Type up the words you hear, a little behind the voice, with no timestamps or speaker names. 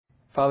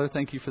Father,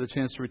 thank you for the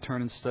chance to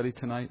return and study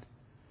tonight.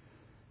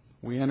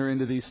 We enter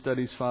into these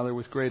studies, Father,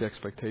 with great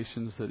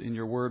expectations that in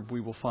your word we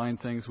will find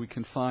things we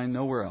can find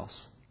nowhere else.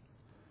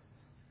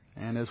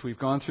 And as we've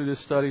gone through this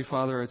study,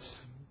 Father, it's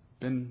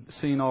been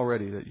seen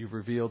already that you've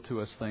revealed to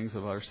us things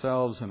of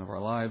ourselves and of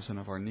our lives and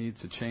of our need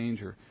to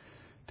change or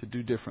to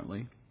do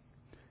differently,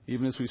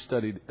 even as we've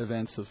studied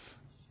events of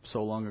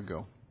so long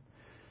ago.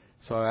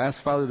 So I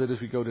ask, Father, that as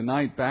we go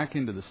tonight back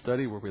into the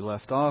study where we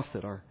left off,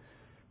 that our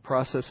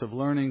process of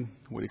learning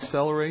would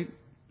accelerate,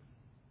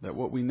 that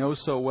what we know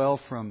so well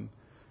from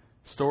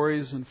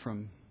stories and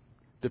from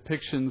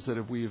depictions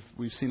that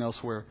we've seen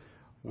elsewhere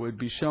would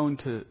be shown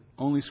to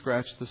only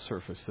scratch the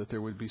surface, that there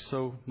would be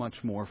so much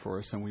more for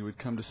us, and we would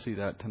come to see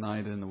that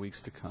tonight and in the weeks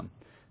to come.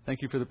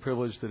 Thank you for the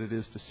privilege that it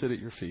is to sit at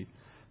your feet.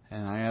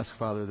 And I ask,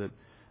 Father, that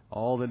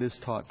all that is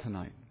taught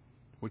tonight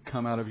would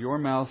come out of your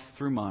mouth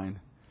through mine,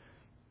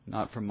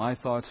 not from my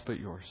thoughts but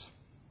yours.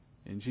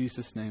 In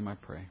Jesus' name I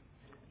pray.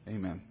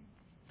 Amen.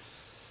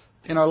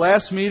 In our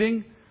last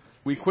meeting,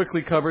 we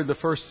quickly covered the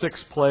first 6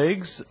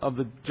 plagues of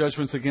the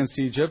judgments against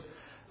Egypt.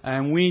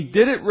 And we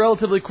did it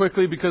relatively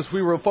quickly because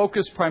we were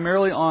focused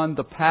primarily on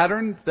the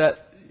pattern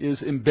that is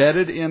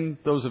embedded in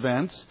those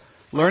events,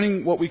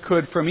 learning what we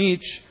could from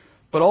each,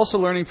 but also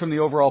learning from the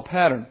overall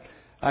pattern.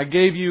 I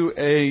gave you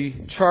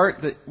a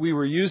chart that we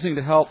were using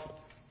to help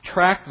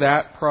track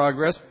that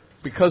progress.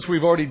 Because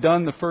we've already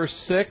done the first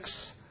 6,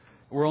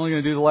 we're only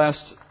going to do the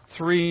last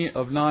 3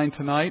 of 9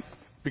 tonight.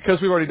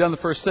 Because we've already done the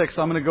first 6,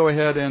 I'm going to go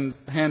ahead and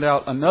hand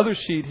out another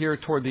sheet here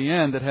toward the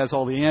end that has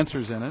all the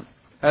answers in it.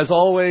 As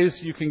always,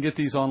 you can get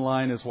these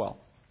online as well.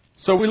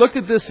 So we looked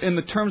at this in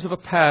the terms of a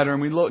pattern.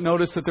 We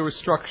noticed that there was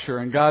structure,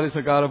 and God is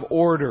a God of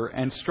order,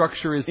 and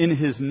structure is in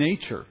His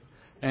nature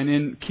and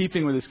in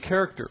keeping with His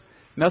character.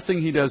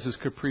 Nothing He does is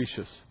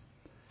capricious.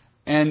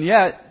 And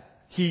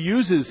yet, He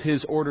uses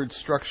His ordered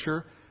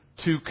structure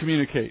to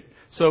communicate.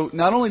 So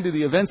not only do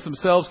the events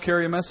themselves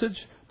carry a message,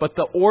 but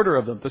the order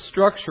of them, the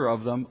structure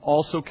of them,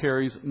 also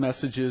carries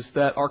messages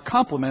that are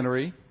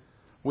complementary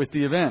with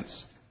the events.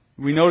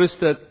 We noticed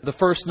that the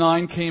first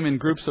 9 came in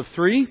groups of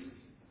 3.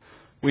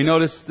 We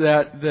noticed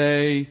that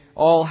they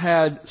all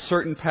had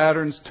certain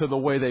patterns to the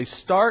way they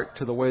start,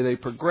 to the way they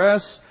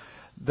progress,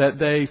 that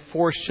they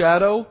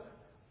foreshadow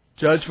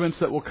judgments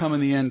that will come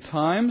in the end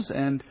times.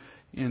 And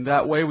in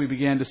that way, we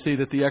began to see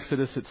that the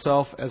Exodus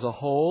itself as a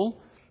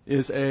whole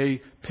is a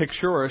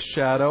picture or a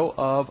shadow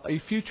of a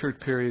future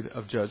period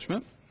of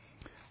judgment.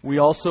 We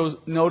also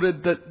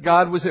noted that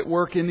God was at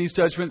work in these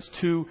judgments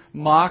to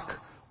mock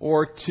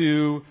or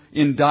to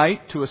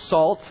indict, to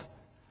assault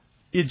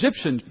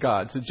Egyptian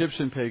gods,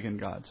 Egyptian pagan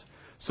gods.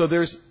 So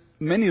there's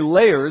many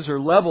layers or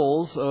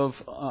levels of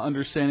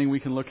understanding we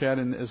can look at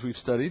as we've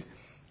studied.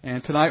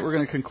 And tonight we're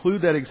going to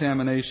conclude that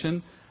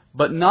examination,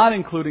 but not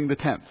including the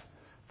 10th.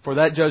 For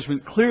that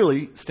judgment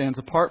clearly stands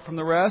apart from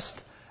the rest,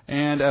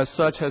 and as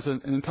such has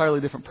an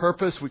entirely different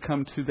purpose. We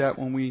come to that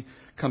when we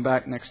come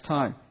back next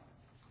time.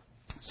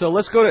 So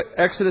let's go to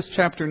Exodus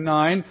chapter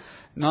 9.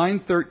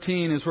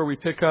 9:13 is where we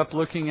pick up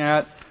looking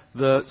at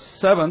the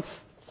 7th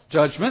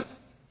judgment.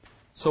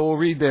 So we'll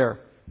read there.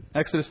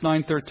 Exodus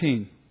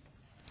 9:13.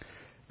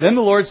 Then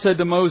the Lord said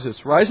to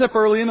Moses, "Rise up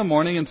early in the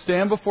morning and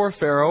stand before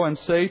Pharaoh and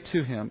say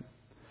to him,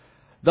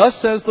 'Thus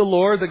says the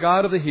Lord, the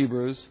God of the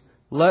Hebrews,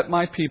 let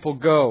my people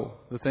go,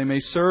 that they may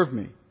serve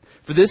me.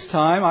 For this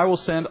time I will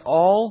send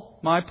all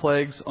my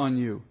plagues on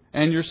you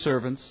and your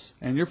servants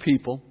and your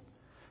people,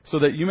 so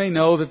that you may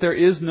know that there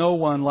is no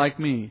one like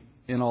me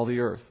in all the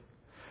earth.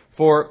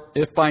 For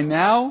if by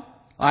now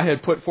I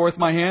had put forth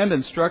my hand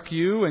and struck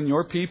you and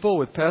your people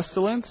with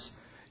pestilence,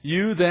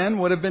 you then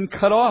would have been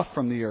cut off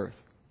from the earth.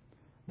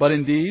 But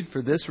indeed,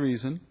 for this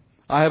reason,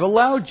 I have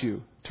allowed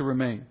you to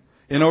remain,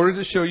 in order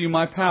to show you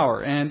my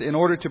power and in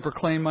order to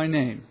proclaim my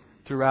name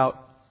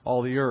throughout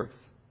all the earth.'"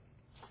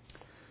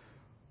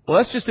 Well,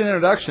 that's just an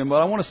introduction,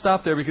 but I want to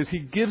stop there because he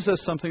gives us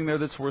something there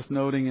that's worth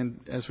noting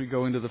as we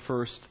go into the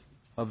first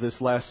of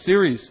this last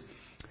series.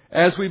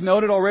 As we've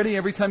noted already,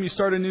 every time you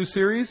start a new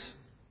series,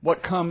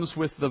 what comes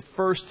with the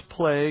first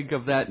plague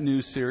of that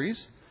new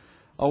series?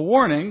 A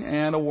warning,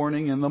 and a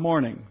warning in the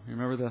morning.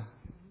 Remember the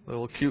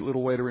little cute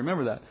little way to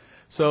remember that.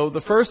 So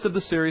the first of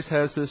the series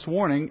has this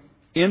warning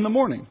in the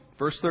morning.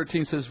 Verse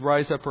 13 says,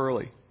 "Rise up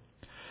early."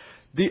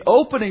 The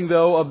opening,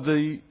 though, of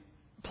the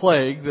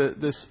plague,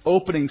 this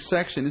opening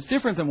section, is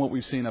different than what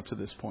we've seen up to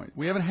this point.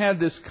 We haven't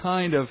had this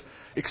kind of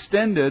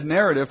extended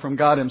narrative from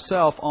God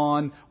Himself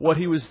on what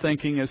He was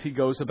thinking as He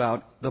goes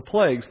about the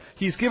plagues.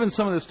 He's given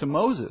some of this to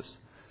Moses,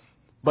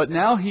 but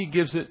now He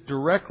gives it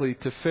directly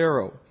to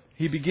Pharaoh.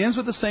 He begins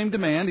with the same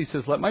demand. He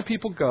says, "Let my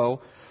people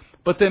go."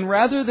 But then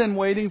rather than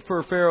waiting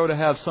for Pharaoh to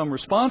have some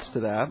response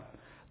to that,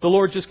 the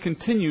Lord just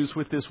continues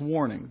with this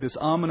warning, this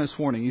ominous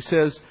warning. He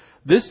says,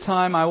 "This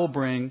time I will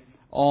bring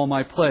all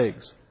my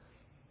plagues."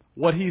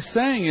 What He's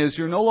saying is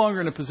you're no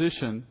longer in a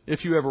position,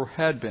 if you ever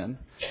had been,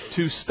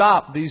 to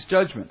stop these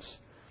judgments.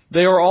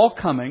 They are all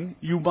coming.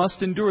 You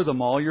must endure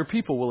them all. Your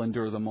people will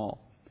endure them all.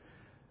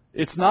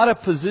 It's not a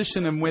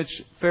position in which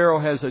Pharaoh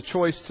has a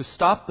choice to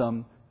stop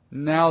them.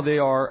 now they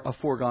are a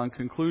foregone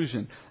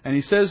conclusion. And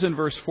he says in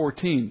verse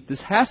 14,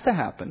 this has to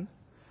happen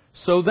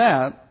so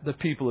that the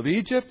people of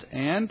Egypt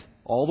and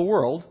all the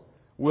world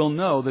will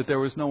know that there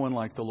was no one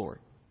like the Lord.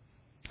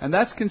 And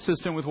that's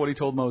consistent with what he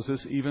told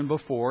Moses even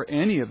before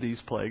any of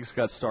these plagues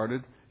got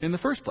started in the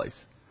first place.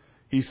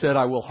 He said,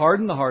 I will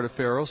harden the heart of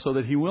Pharaoh so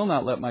that he will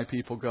not let my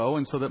people go,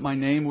 and so that my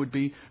name would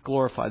be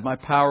glorified. My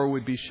power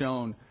would be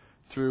shown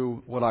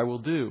through what I will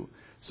do.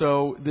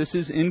 So this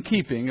is in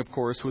keeping, of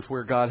course, with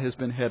where God has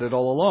been headed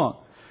all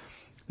along.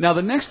 Now,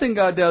 the next thing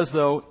God does,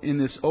 though, in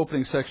this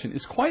opening section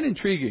is quite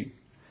intriguing.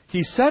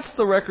 He sets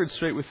the record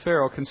straight with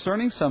Pharaoh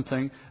concerning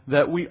something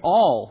that we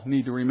all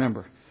need to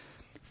remember.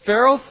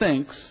 Pharaoh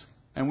thinks,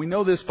 and we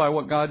know this by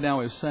what God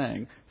now is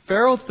saying,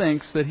 Pharaoh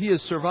thinks that he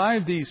has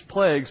survived these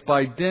plagues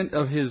by dint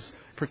of his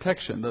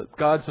protection. The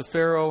gods of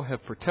Pharaoh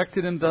have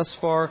protected him thus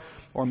far,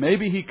 or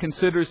maybe he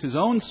considers his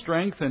own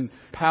strength and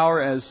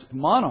power as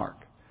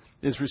monarch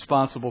is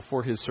responsible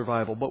for his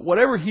survival. But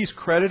whatever he's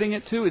crediting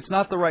it to, it's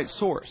not the right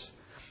source.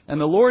 And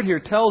the Lord here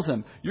tells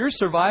him, your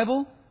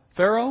survival,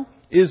 Pharaoh,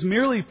 is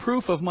merely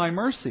proof of my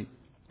mercy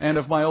and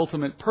of my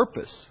ultimate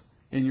purpose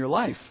in your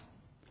life.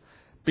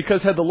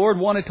 Because had the Lord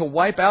wanted to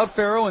wipe out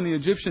Pharaoh and the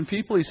Egyptian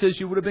people, he says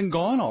you would have been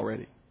gone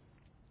already.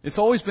 It's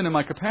always been in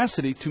my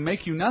capacity to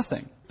make you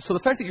nothing. So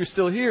the fact that you're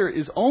still here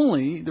is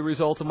only the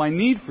result of my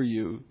need for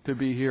you to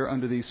be here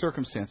under these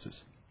circumstances.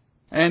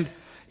 And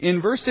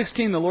in verse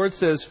 16, the Lord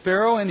says,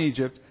 Pharaoh and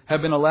Egypt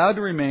have been allowed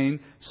to remain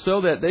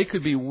so that they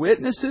could be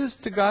witnesses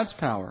to God's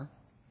power.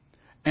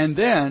 And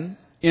then,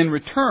 in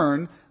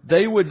return,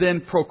 they would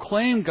then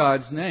proclaim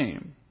God's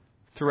name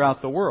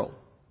throughout the world.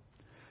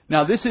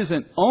 Now, this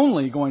isn't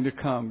only going to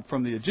come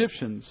from the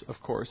Egyptians, of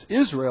course.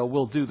 Israel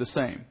will do the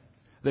same.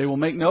 They will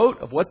make note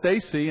of what they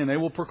see and they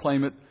will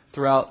proclaim it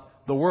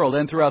throughout the world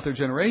and throughout their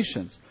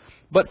generations.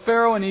 But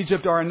Pharaoh and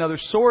Egypt are another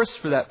source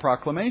for that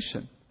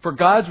proclamation, for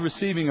God's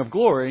receiving of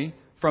glory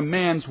from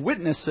man's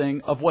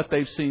witnessing of what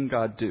they've seen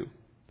God do.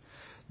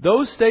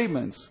 Those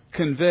statements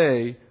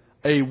convey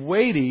a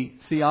weighty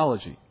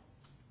theology,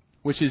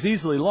 which is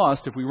easily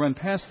lost if we run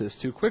past this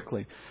too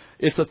quickly.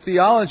 It's a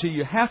theology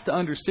you have to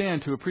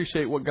understand to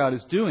appreciate what God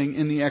is doing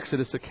in the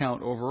Exodus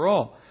account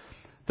overall.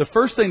 The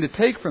first thing to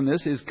take from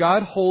this is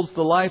God holds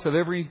the life of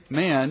every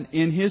man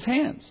in His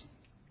hands.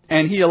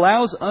 And He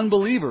allows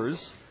unbelievers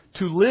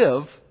to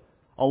live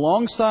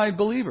alongside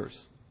believers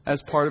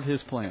as part of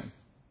His plan.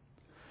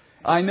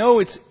 I know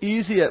it's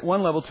easy at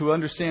one level to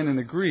understand and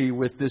agree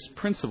with this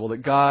principle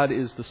that God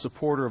is the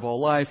supporter of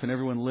all life and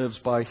everyone lives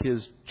by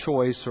His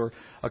choice or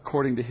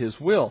according to His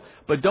will.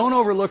 But don't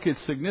overlook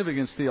its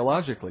significance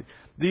theologically.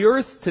 The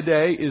earth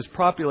today is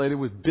populated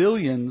with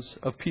billions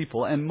of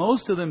people, and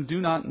most of them do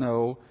not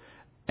know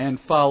and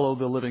follow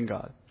the living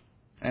God.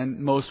 And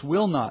most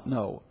will not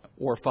know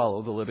or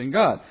follow the living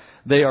God.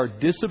 They are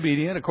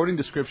disobedient. According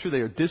to Scripture, they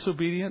are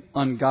disobedient,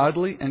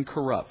 ungodly, and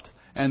corrupt.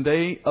 And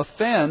they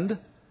offend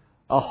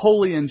a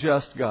holy and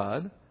just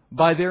God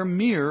by their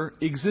mere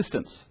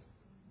existence.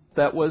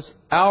 That was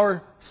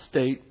our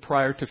state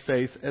prior to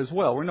faith as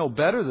well. We're no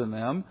better than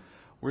them.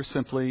 We're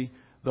simply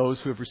those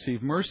who have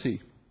received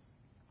mercy.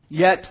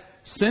 Yet,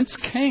 since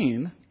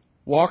Cain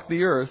walked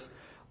the earth,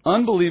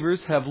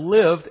 unbelievers have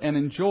lived and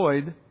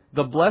enjoyed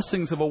the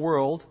blessings of a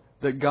world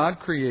that God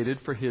created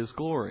for His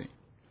glory.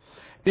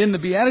 In the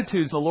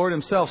Beatitudes, the Lord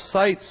Himself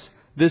cites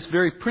this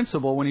very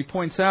principle when He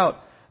points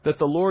out that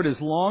the Lord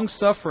is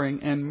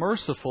long-suffering and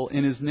merciful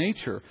in His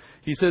nature.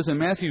 He says in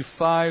Matthew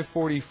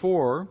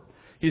 5:44,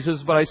 He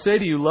says, But I say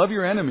to you, love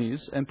your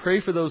enemies and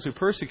pray for those who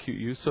persecute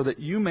you, so that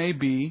you may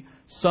be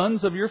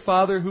sons of your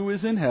Father who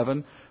is in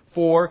heaven,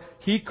 for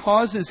He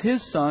causes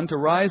His sun to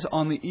rise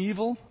on the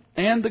evil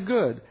and the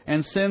good,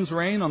 and sends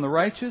rain on the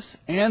righteous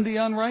and the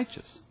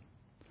unrighteous.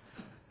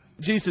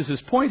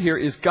 Jesus' point here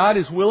is God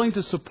is willing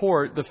to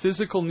support the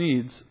physical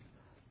needs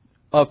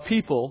of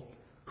people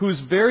whose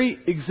very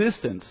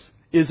existence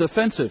is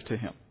offensive to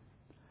Him.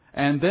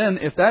 And then,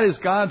 if that is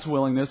God's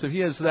willingness, if He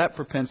has that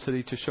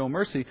propensity to show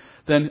mercy,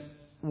 then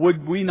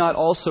would we not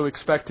also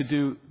expect to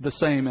do the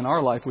same in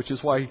our life, which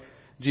is why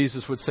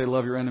Jesus would say,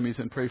 love your enemies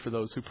and pray for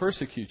those who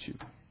persecute you.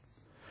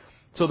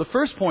 So the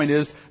first point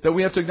is that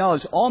we have to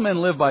acknowledge all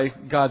men live by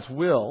God's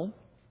will,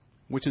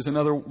 which is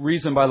another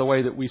reason, by the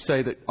way, that we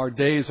say that our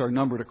days are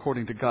numbered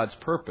according to God's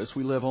purpose.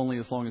 We live only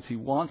as long as He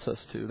wants us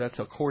to. That's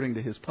according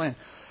to His plan.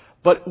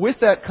 But with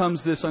that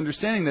comes this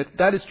understanding that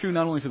that is true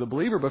not only for the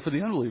believer, but for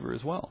the unbeliever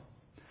as well.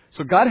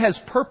 So God has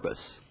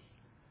purpose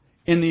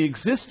in the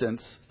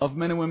existence of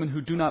men and women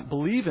who do not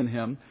believe in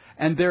Him,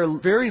 and their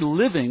very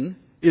living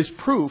is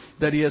proof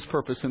that He has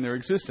purpose in their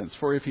existence.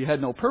 For if He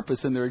had no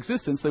purpose in their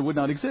existence, they would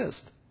not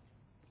exist.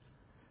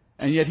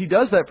 And yet He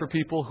does that for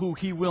people who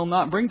He will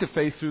not bring to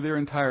faith through their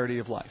entirety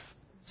of life.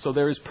 So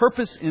there is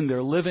purpose in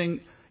their living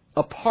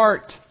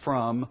apart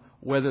from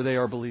whether they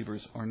are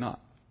believers or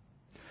not.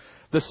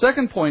 The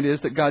second point is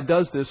that God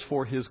does this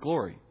for His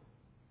glory.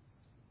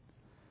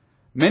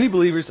 Many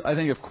believers, I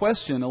think, have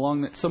questioned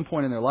along at some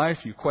point in their life,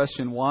 you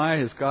question why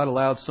has God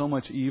allowed so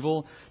much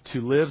evil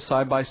to live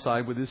side by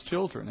side with His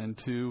children and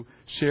to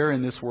share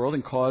in this world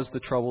and cause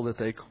the trouble that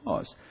they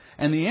cause.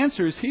 And the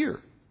answer is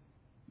here.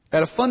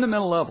 At a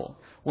fundamental level,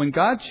 when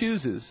God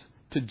chooses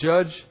to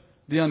judge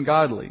the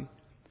ungodly,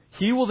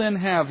 He will then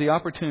have the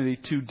opportunity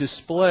to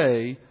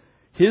display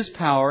His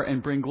power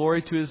and bring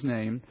glory to His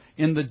name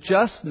in the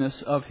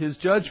justness of His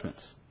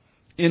judgments.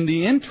 In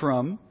the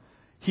interim,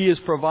 He is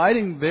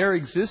providing their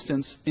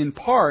existence in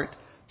part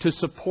to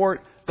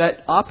support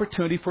that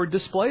opportunity for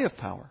display of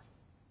power.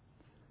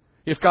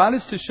 If God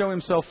is to show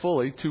Himself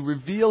fully, to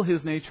reveal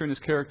His nature and His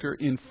character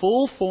in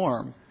full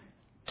form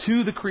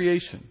to the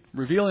creation,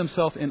 reveal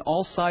Himself in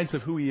all sides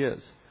of who He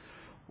is,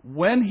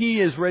 when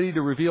He is ready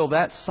to reveal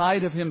that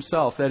side of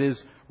Himself, that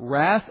is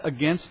wrath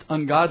against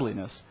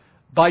ungodliness,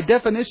 by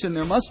definition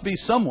there must be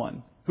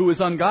someone who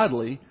is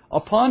ungodly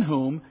upon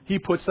whom He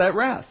puts that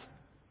wrath.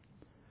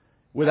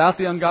 Without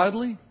the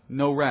ungodly,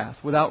 no wrath.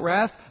 Without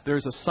wrath,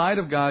 there's a side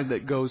of God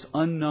that goes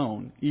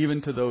unknown,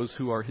 even to those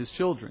who are His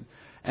children.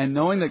 And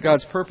knowing that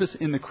God's purpose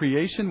in the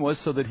creation was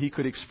so that He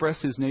could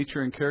express His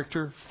nature and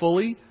character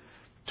fully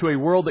to a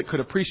world that could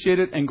appreciate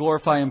it and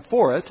glorify Him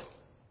for it,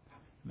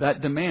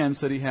 that demands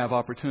that He have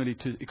opportunity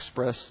to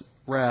express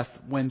wrath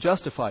when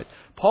justified.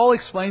 Paul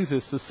explains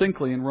this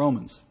succinctly in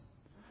Romans.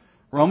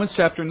 Romans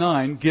chapter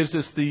 9 gives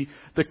us the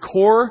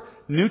core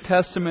New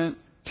Testament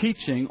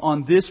teaching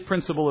on this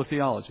principle of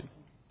theology.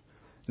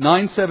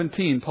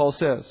 9:17, Paul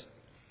says,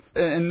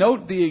 and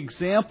note the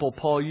example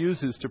Paul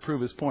uses to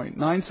prove his point.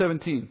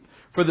 9:17,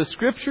 for the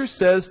Scripture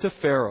says to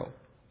Pharaoh,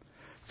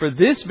 for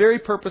this very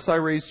purpose I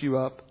raised you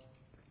up,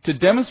 to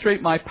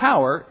demonstrate my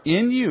power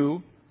in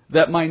you,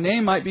 that my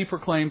name might be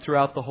proclaimed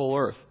throughout the whole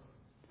earth.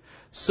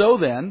 So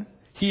then,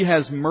 He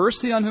has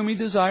mercy on whom He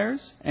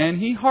desires, and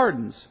He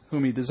hardens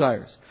whom He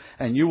desires.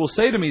 And you will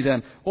say to me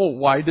then, oh,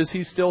 why does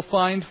He still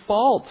find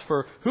fault?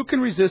 For who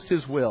can resist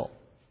His will?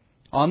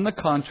 On the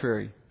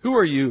contrary, who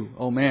are you,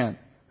 O man,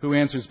 who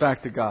answers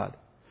back to God?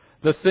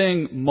 The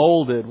thing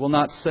molded will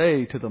not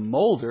say to the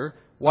molder,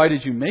 why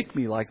did you make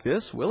me like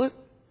this, will it?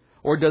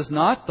 Or does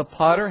not the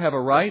potter have a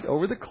right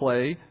over the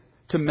clay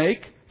to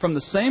make from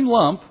the same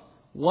lump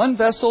one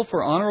vessel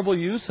for honorable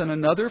use and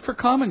another for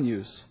common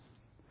use?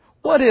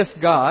 What if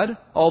God,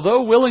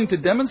 although willing to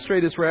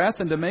demonstrate His wrath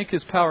and to make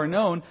His power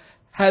known,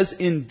 has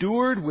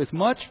endured with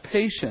much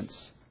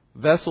patience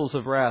vessels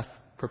of wrath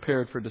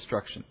prepared for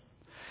destruction?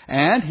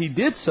 And He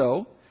did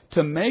so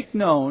to make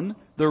known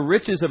the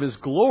riches of His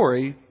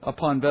glory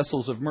upon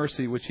vessels of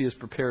mercy which He has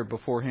prepared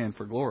beforehand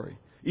for glory,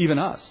 even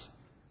us,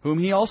 whom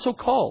He also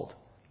called,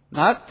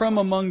 not from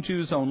among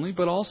Jews only,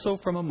 but also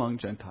from among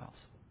Gentiles.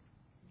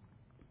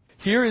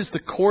 Here is the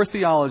core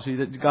theology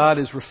that God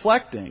is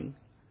reflecting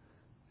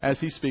as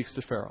He speaks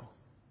to Pharaoh.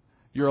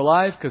 You're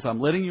alive because I'm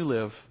letting you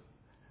live,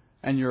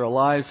 and you're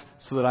alive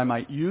so that I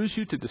might use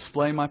you to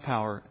display my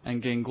power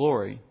and gain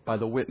glory by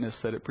the witness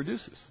that it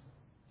produces.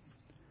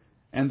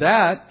 And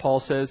that, Paul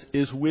says,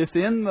 is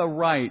within the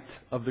right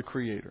of the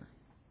Creator,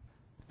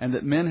 and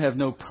that men have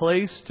no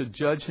place to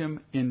judge Him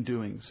in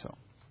doing so.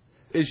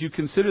 As you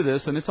consider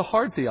this, and it's a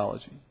hard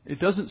theology, it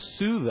doesn't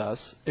soothe us,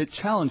 it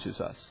challenges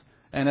us.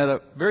 And at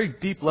a very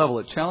deep level,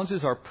 it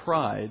challenges our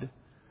pride,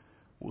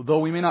 though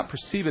we may not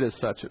perceive it as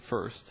such at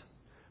first.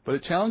 But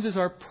it challenges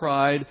our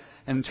pride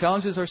and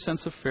challenges our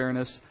sense of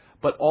fairness.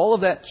 But all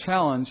of that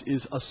challenge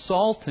is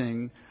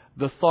assaulting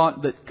the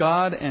thought that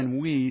God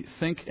and we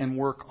think and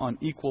work on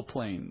equal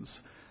planes.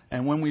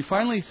 And when we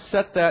finally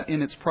set that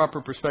in its proper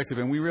perspective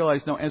and we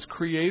realize, no, as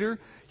Creator,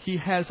 He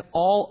has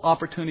all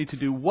opportunity to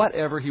do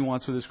whatever He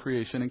wants with His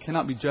creation and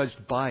cannot be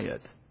judged by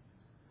it,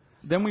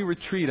 then we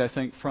retreat, I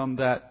think, from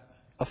that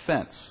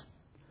offense.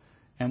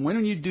 And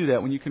when you do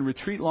that, when you can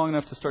retreat long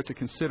enough to start to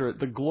consider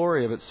it, the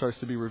glory of it starts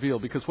to be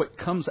revealed. Because what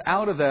comes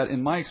out of that,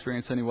 in my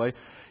experience anyway,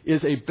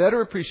 is a better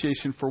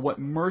appreciation for what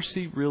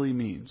mercy really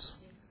means.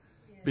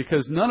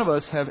 Because none of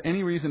us have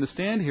any reason to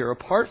stand here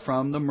apart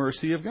from the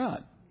mercy of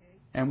God.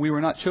 And we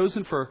were not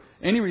chosen for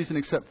any reason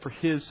except for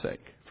His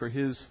sake, for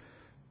His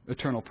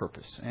eternal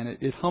purpose. And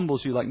it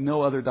humbles you like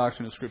no other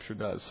doctrine of Scripture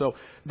does. So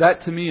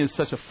that to me is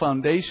such a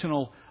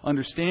foundational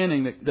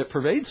understanding that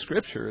pervades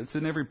Scripture. It's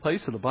in every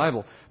place of the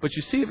Bible. But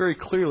you see it very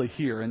clearly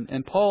here.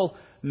 And Paul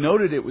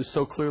noted it was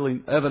so clearly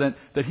evident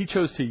that he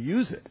chose to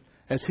use it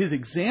as his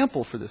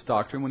example for this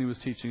doctrine when he was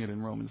teaching it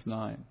in Romans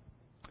 9.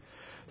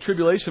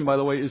 Tribulation, by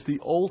the way, is the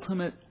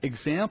ultimate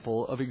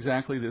example of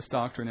exactly this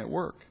doctrine at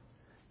work.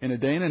 In a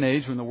day and an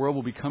age when the world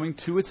will be coming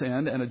to its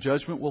end and a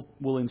judgment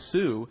will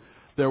ensue,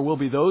 there will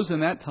be those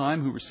in that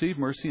time who receive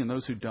mercy and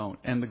those who don't.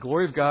 And the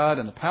glory of God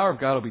and the power of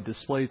God will be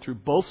displayed through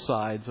both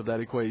sides of that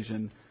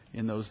equation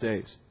in those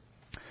days.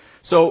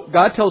 So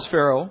God tells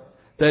Pharaoh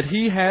that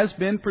he has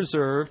been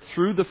preserved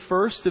through the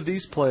first of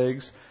these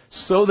plagues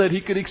so that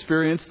he could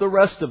experience the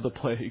rest of the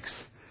plagues.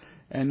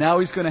 And now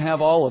he's going to have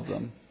all of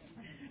them.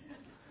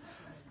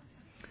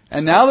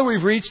 And now that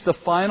we've reached the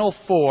final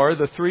four,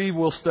 the three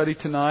we'll study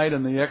tonight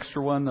and the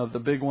extra one of the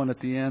big one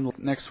at the end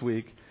next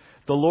week,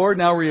 The Lord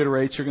now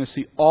reiterates, you're going to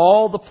see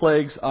all the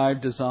plagues I've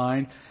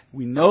designed.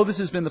 We know this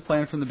has been the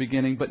plan from the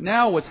beginning, but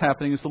now what's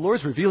happening is the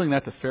Lord's revealing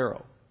that to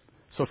Pharaoh.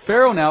 So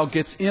Pharaoh now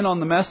gets in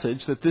on the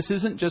message that this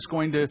isn't just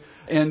going to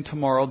end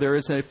tomorrow. There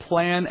is a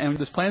plan, and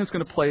this plan is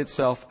going to play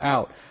itself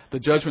out. The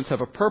judgments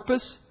have a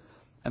purpose,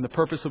 and the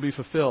purpose will be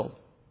fulfilled.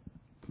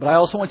 But I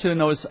also want you to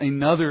notice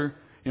another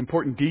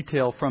important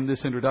detail from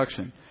this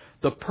introduction.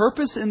 The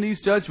purpose in these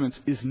judgments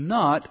is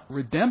not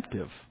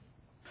redemptive.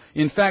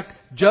 In fact,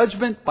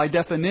 judgment by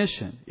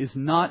definition is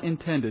not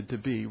intended to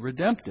be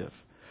redemptive.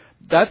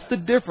 That's the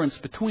difference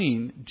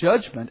between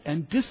judgment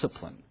and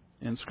discipline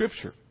in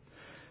Scripture.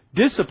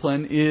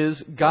 Discipline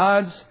is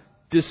God's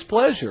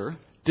displeasure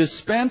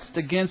dispensed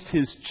against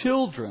His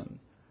children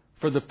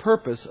for the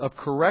purpose of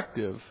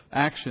corrective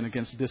action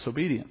against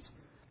disobedience.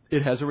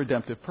 It has a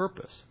redemptive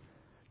purpose.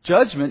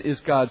 Judgment is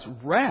God's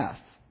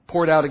wrath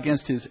poured out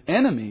against His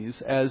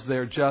enemies as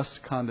their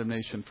just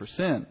condemnation for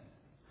sin.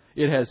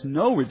 It has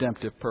no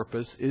redemptive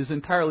purpose, is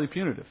entirely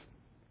punitive,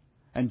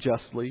 and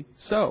justly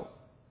so.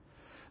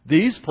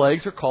 These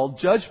plagues are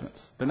called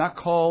judgments. They're not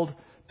called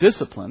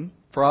discipline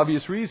for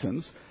obvious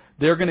reasons.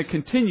 They're going to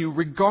continue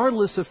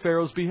regardless of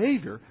Pharaoh's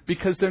behavior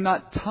because they're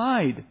not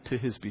tied to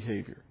his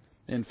behavior.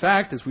 In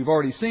fact, as we've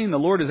already seen, the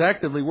Lord is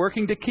actively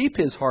working to keep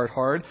His heart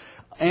hard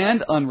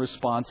and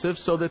unresponsive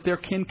so that there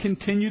can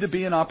continue to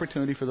be an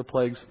opportunity for the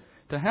plagues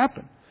to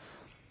happen.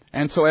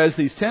 And so as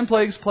these 10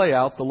 plagues play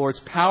out, the Lord's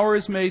power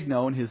is made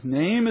known, His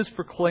name is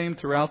proclaimed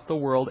throughout the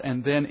world,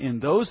 and then in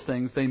those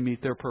things they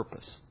meet their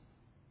purpose.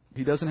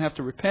 He doesn't have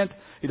to repent.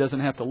 He doesn't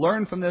have to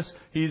learn from this.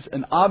 He's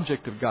an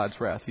object of God's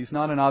wrath. He's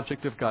not an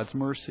object of God's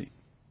mercy.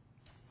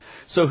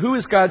 So who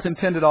is God's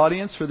intended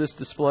audience for this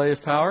display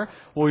of power?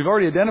 Well, we've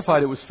already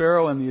identified it was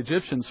Pharaoh and the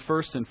Egyptians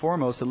first and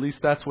foremost. At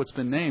least that's what's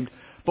been named.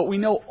 But we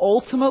know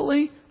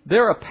ultimately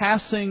they're a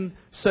passing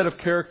set of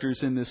characters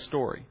in this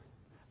story.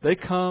 They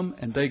come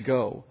and they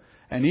go.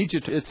 And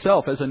Egypt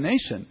itself as a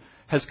nation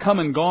has come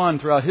and gone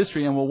throughout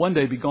history and will one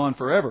day be gone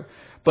forever.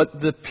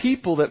 But the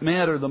people that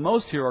matter the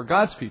most here are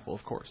God's people,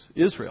 of course,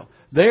 Israel.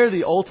 They're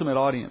the ultimate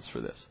audience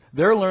for this.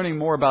 They're learning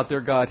more about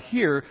their God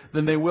here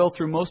than they will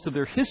through most of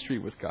their history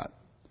with God.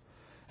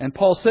 And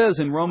Paul says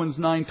in Romans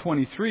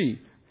 9:23,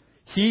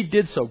 He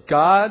did so.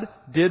 God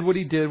did what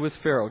He did with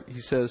Pharaoh.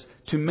 He says,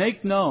 to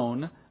make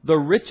known the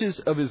riches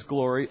of His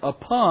glory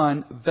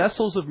upon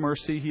vessels of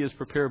mercy He has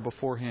prepared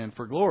beforehand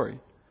for glory.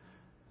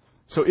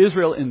 So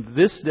Israel in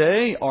this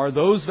day are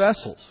those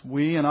vessels.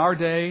 We in our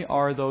day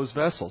are those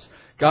vessels.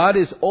 God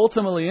is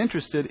ultimately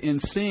interested in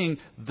seeing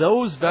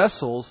those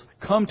vessels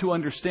come to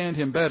understand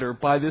Him better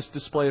by this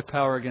display of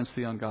power against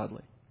the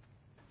ungodly.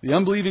 The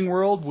unbelieving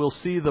world will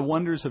see the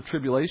wonders of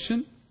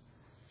tribulation,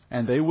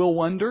 and they will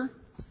wonder,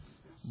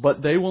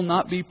 but they will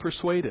not be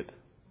persuaded.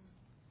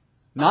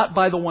 Not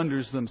by the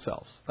wonders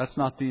themselves. That's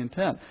not the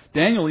intent.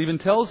 Daniel even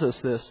tells us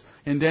this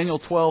in Daniel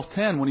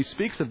 12:10 when he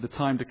speaks of the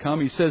time to come.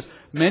 He says,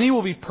 many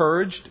will be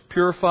purged,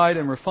 purified,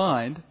 and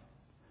refined.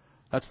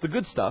 That's the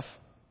good stuff.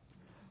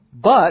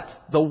 But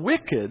the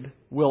wicked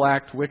will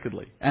act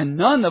wickedly, and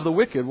none of the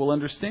wicked will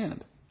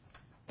understand.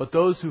 But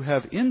those who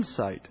have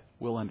insight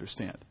will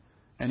understand.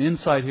 And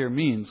insight here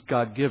means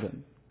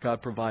God-given,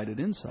 God-provided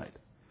insight.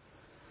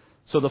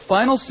 So the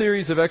final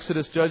series of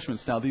Exodus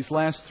judgments now, these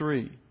last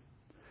 3,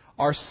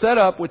 are set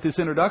up with this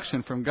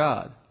introduction from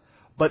God.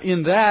 But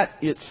in that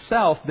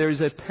itself, there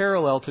is a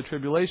parallel to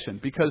tribulation.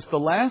 Because the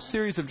last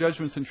series of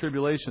judgments in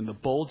tribulation, the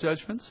bowl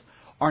judgments,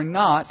 are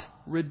not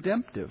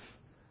redemptive.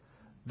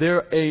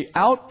 They're an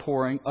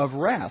outpouring of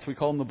wrath. We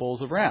call them the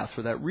bowls of wrath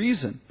for that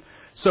reason.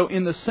 So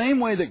in the same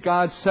way that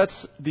God sets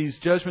these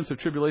judgments of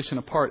tribulation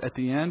apart at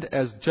the end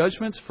as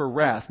judgments for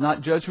wrath,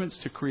 not judgments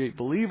to create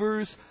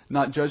believers,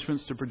 not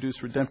judgments to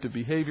produce redemptive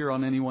behavior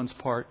on anyone's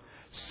part,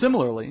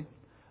 similarly,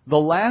 the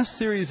last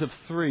series of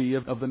 3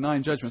 of the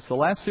 9 judgments, the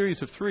last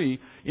series of 3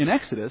 in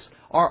Exodus,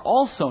 are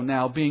also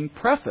now being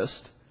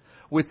prefaced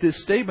with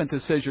this statement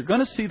that says, you're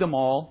going to see them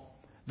all.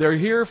 They're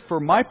here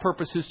for my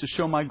purposes to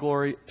show my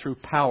glory through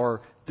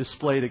power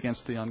displayed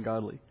against the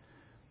ungodly.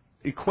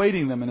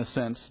 Equating them, in a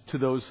sense, to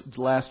those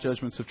last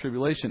judgments of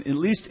tribulation, at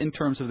least in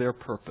terms of their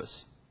purpose.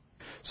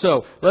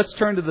 So, let's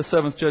turn to the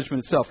 7th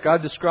judgment itself.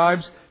 God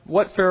describes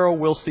what Pharaoh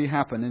will see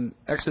happen in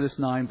Exodus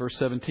 9, verse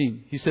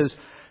 17. He says,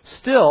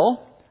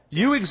 still,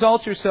 you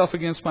exalt yourself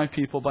against my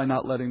people by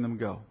not letting them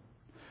go.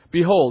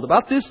 Behold,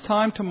 about this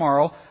time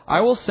tomorrow,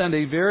 I will send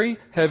a very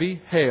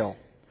heavy hail,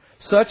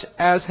 such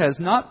as has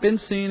not been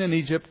seen in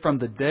Egypt from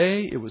the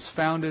day it was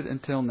founded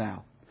until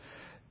now.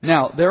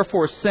 Now,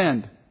 therefore,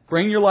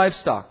 bring your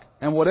livestock,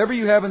 and whatever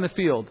you have in the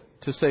field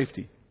to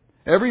safety.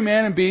 Every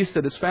man and beast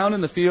that is found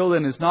in the field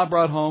and is not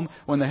brought home,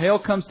 when the hail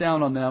comes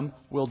down on them,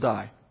 will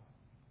die.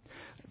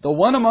 The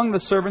one among the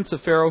servants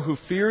of Pharaoh who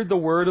feared the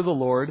word of the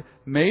Lord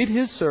made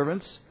his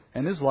servants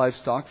and his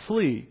livestock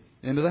flee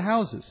into the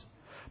houses.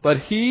 But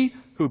he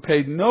who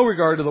paid no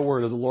regard to the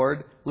word of the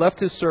Lord left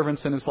his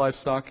servants and his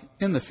livestock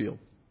in the field.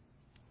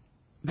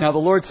 Now the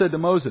Lord said to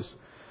Moses,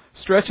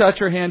 stretch out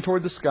your hand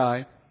toward the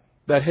sky,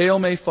 that hail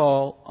may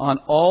fall on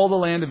all the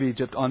land of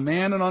Egypt, on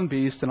man and on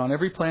beast, and on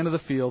every plant of the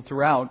field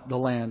throughout the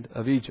land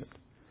of Egypt.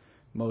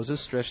 Moses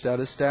stretched out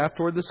his staff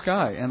toward the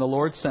sky, and the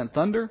Lord sent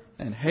thunder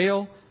and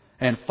hail,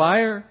 and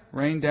fire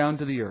rained down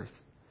to the earth.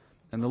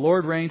 And the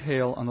Lord rained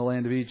hail on the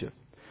land of Egypt.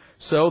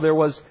 So there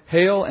was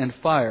hail and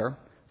fire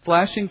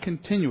flashing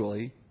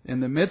continually in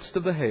the midst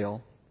of the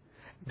hail,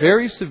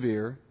 very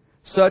severe,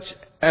 such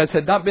as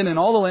had not been in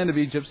all the land of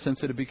Egypt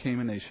since it became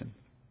a nation.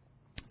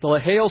 The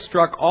hail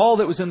struck all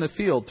that was in the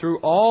field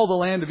through all the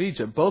land of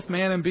Egypt, both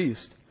man and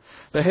beast.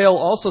 The hail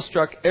also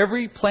struck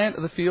every plant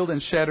of the field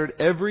and shattered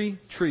every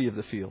tree of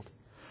the field.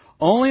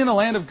 Only in the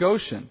land of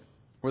Goshen,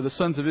 where the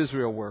sons of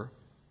Israel were,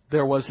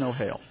 there was no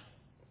hail.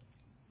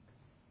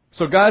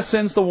 So God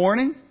sends the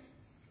warning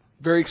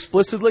very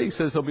explicitly. He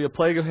says there'll be a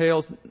plague of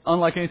hail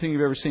unlike anything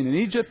you've ever seen in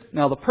Egypt.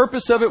 Now the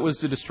purpose of it was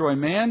to destroy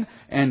man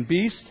and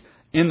beast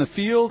in the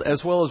field,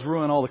 as well as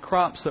ruin all the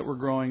crops that were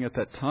growing at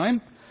that time.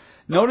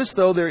 Notice,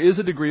 though, there is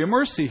a degree of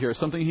mercy here,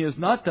 something He has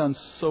not done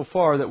so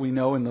far that we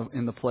know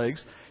in the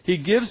plagues. He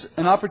gives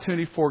an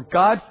opportunity for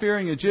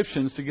God-fearing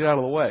Egyptians to get out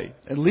of the way,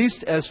 at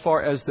least as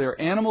far as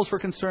their animals were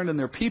concerned and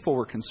their people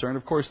were concerned.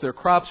 Of course, their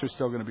crops are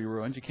still going to be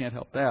ruined. You can't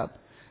help that.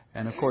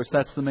 And, of course,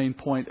 that's the main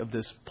point of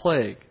this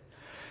plague.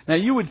 Now,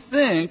 you would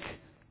think,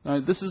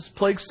 this is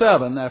plague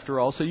 7, after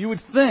all, so you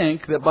would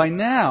think that by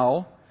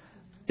now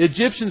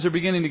Egyptians are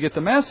beginning to get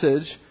the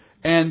message,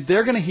 and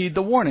they're going to heed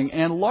the warning.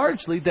 And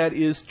largely that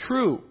is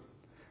true.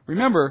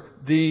 Remember,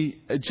 the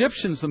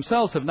Egyptians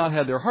themselves have not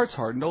had their hearts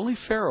hardened. Only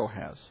Pharaoh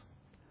has.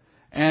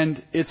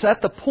 And it's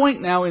at the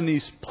point now in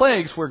these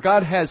plagues where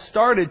God has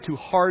started to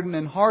harden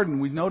and harden.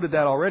 We've noted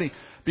that already.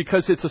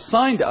 Because it's a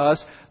sign to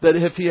us that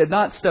if He had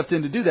not stepped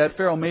in to do that,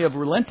 Pharaoh may have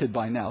relented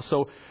by now.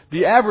 So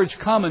the average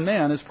common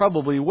man is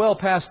probably well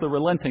past the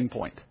relenting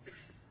point.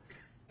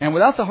 And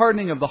without the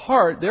hardening of the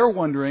heart, they're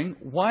wondering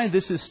why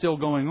this is still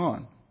going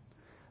on.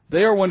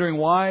 They are wondering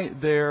why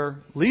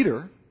their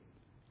leader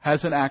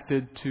hasn't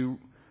acted to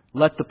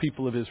let the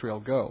people of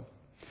Israel go.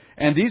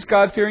 And these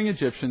God-fearing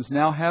Egyptians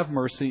now have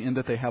mercy in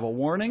that they have a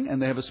warning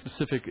and they have a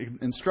specific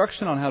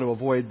instruction on how to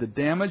avoid the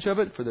damage of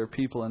it for their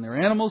people and their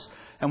animals.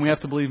 And we have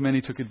to believe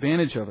many took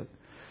advantage of it.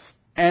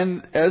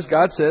 And as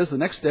God says, the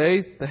next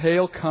day the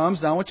hail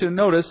comes. Now I want you to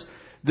notice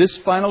this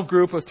final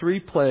group of 3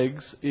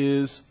 plagues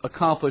is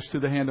accomplished through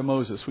the hand of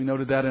Moses. We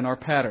noted that in our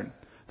pattern.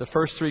 The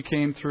first 3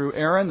 came through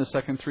Aaron, the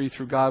second 3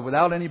 through God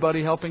without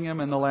anybody helping him,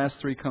 and the last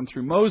 3 come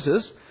through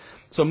Moses.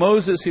 So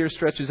Moses here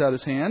stretches out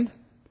his hand.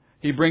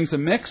 He brings a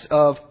mix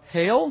of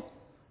hail,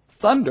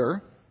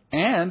 thunder,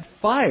 and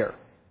fire.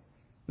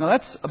 Now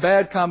that's a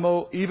bad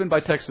combo even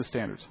by Texas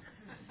standards.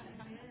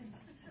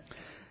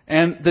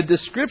 And the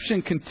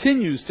description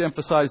continues to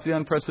emphasize the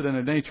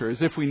unprecedented nature,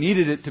 as if we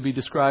needed it to be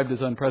described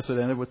as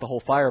unprecedented with the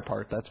whole fire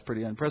part. That's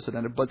pretty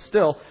unprecedented. But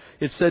still,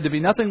 it's said to be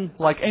nothing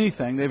like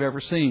anything they've ever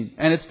seen.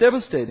 And it's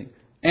devastating.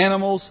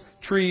 Animals,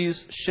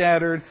 trees,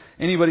 shattered.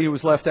 Anybody who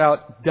was left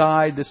out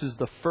died. This is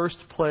the first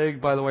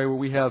plague, by the way, where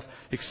we have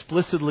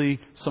explicitly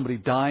somebody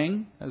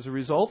dying as a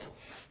result.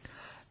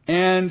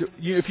 And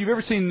if you've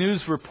ever seen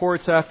news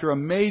reports after a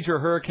major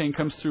hurricane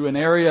comes through an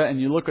area and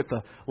you look at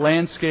the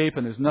landscape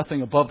and there's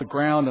nothing above the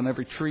ground and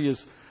every tree is,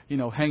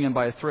 hanging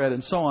by a thread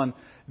and so on,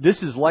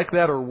 this is like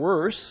that or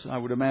worse, I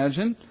would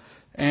imagine.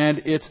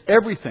 And it's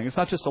everything. It's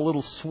not just a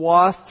little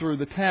swath through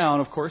the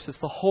town, of course. It's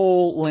the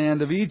whole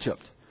land of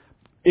Egypt,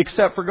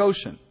 except for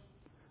Goshen.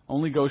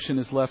 Only Goshen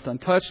is left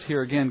untouched.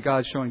 Here again,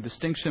 God showing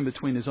distinction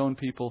between His own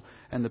people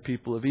and the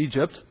people of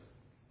Egypt.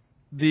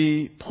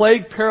 The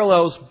plague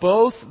parallels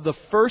both the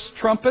first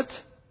trumpet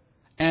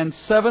and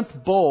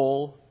 7th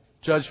bowl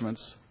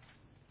judgments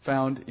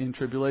found in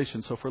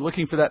tribulation. So if we're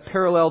looking for that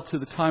parallel to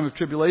the time of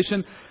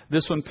tribulation,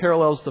 this one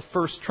parallels the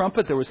first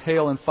trumpet. There was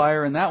hail and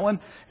fire in that one.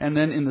 And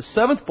then in the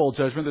 7th bowl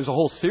judgment, there's a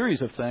whole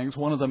series of things.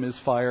 One of them is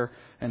fire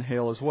and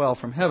hail as well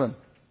from heaven.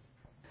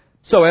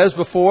 So as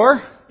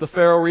before, the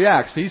Pharaoh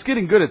reacts. He's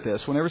getting good at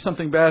this. Whenever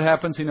something bad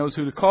happens, he knows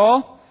who to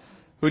call.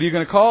 Who are you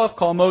going to call?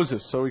 Call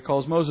Moses. So he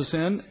calls Moses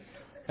in.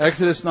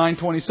 Exodus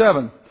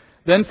 9:27.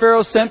 Then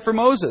Pharaoh sent for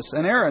Moses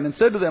and Aaron and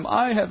said to them,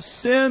 I have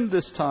sinned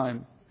this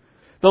time.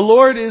 The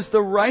Lord is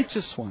the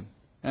righteous one,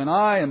 and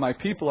I and my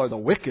people are the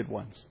wicked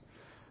ones.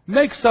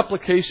 Make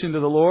supplication to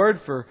the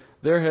Lord, for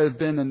there has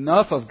been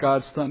enough of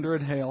God's thunder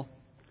and hail.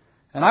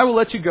 And I will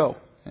let you go,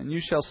 and you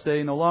shall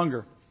stay no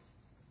longer.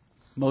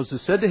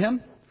 Moses said to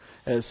him,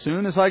 As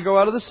soon as I go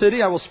out of the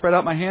city, I will spread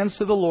out my hands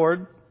to the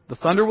Lord. The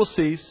thunder will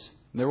cease,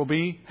 and there will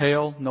be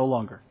hail no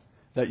longer,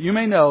 that you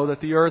may know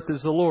that the earth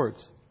is the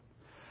Lord's.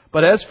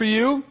 But as for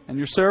you and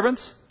your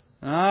servants,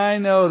 I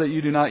know that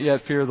you do not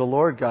yet fear the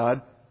Lord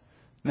God.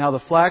 Now the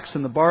flax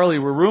and the barley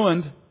were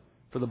ruined,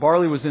 for the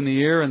barley was in the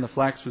ear and the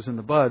flax was in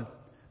the bud.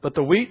 But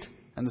the wheat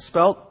and the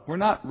spelt were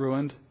not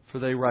ruined, for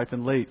they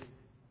ripened late.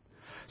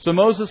 So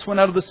Moses went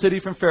out of the city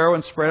from Pharaoh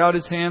and spread out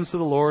his hands to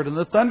the Lord, and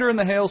the thunder and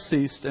the hail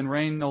ceased, and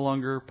rain no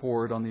longer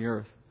poured on the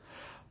earth.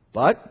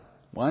 But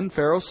when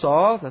Pharaoh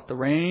saw that the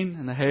rain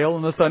and the hail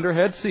and the thunder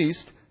had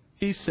ceased,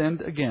 he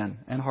sinned again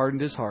and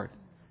hardened his heart,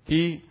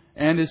 he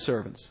and his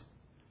servants.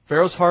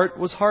 Pharaoh's heart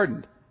was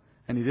hardened,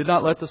 And he did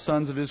not let the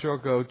sons of Israel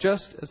go,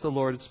 just as the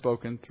Lord had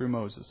spoken through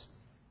Moses.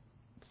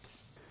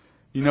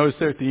 You notice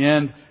there at the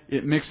end,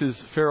 it mixes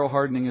Pharaoh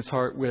hardening his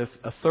heart with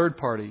a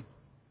third-party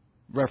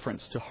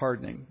reference to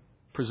hardening,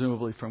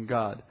 presumably from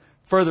God.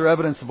 Further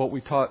evidence of what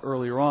we taught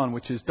earlier on,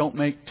 which is don't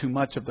make too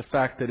much of the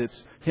fact that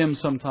it's Him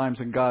sometimes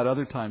and God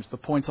other times. The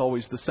point's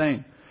always the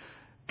same.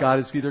 God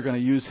is either going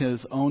to use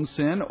His own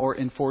sin or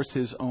enforce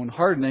His own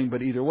hardening,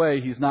 but either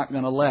way, He's not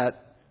going to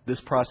let this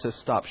process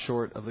stop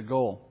short of the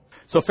goal.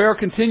 So Pharaoh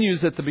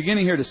continues at the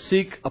beginning here to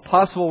seek a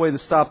possible way to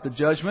stop the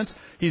judgments.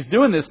 He's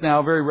doing this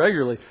now very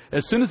regularly.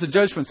 As soon as the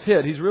judgments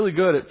hit, he's really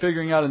good at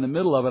figuring out in the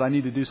middle of it, I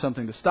need to do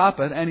something to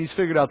stop it. And he's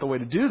figured out the way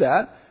to do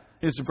that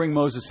is to bring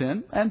Moses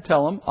in and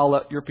tell him, I'll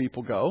let your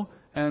people go.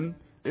 And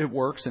it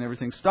works and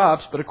everything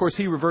stops. But of course,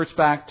 he reverts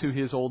back to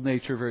his old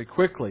nature very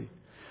quickly.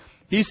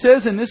 He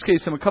says in this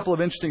case a couple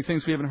of interesting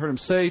things we haven't heard him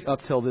say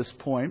up till this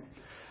point.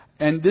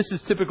 And this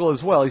is typical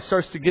as well. He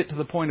starts to get to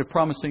the point of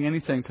promising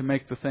anything to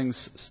make the things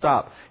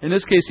stop. In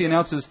this case, he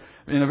announces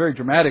in a very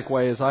dramatic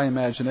way, as I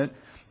imagine it,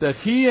 that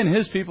he and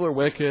his people are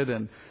wicked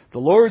and the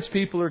Lord's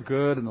people are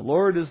good and the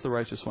Lord is the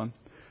righteous one.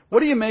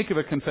 What do you make of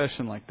a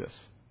confession like this?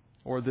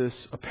 Or this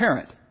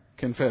apparent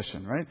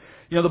confession, right?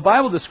 You know, the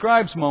Bible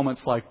describes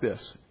moments like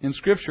this in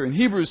Scripture. In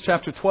Hebrews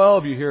chapter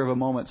 12, you hear of a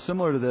moment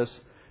similar to this.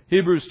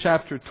 Hebrews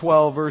chapter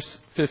 12, verse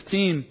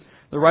 15.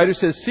 The writer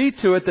says, see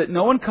to it that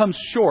no one comes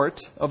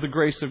short of the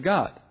grace of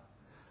God,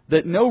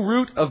 that no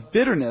root of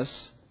bitterness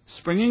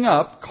springing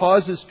up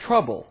causes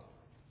trouble,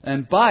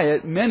 and by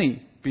it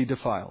many be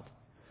defiled.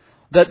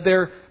 That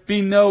there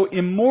be no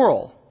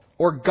immoral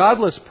or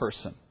godless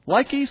person,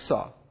 like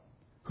Esau,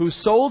 who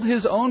sold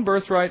his own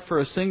birthright for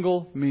a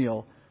single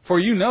meal. For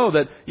you know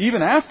that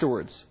even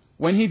afterwards,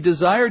 when he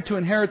desired to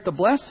inherit the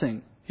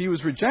blessing, he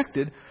was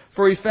rejected,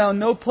 for he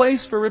found no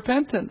place for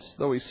repentance,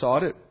 though he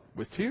sought it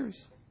with tears.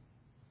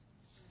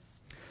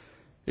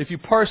 If you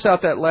parse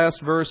out that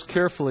last verse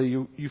carefully,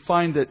 you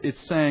find that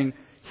it's saying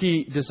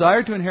he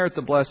desired to inherit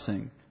the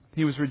blessing.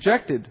 He was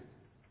rejected.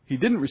 He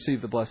didn't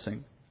receive the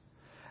blessing.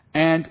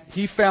 And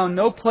he found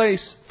no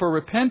place for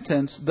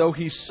repentance, though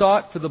he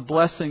sought for the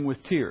blessing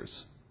with tears.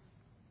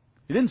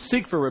 He didn't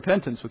seek for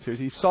repentance with tears.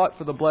 He sought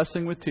for the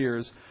blessing with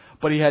tears,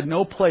 but he had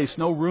no place,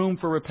 no room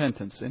for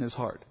repentance in his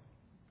heart.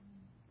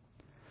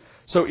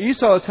 So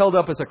Esau is held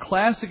up as a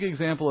classic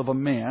example of a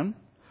man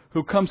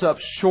who comes up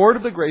short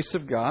of the grace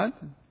of God.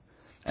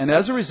 And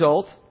as a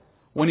result,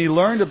 when he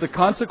learned of the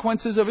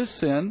consequences of his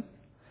sin,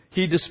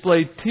 he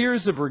displayed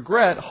tears of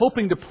regret,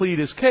 hoping to plead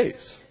his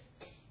case.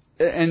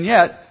 And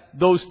yet,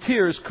 those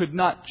tears could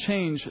not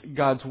change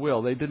God's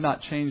will. They did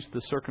not change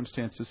the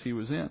circumstances he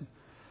was in.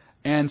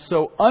 And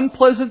so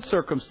unpleasant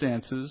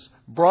circumstances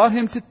brought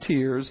him to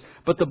tears,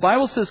 but the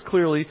Bible says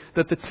clearly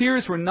that the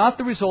tears were not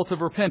the result of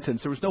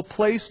repentance. There was no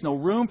place, no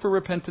room for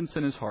repentance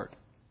in his heart.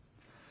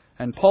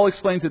 And Paul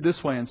explains it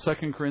this way in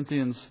 2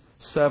 Corinthians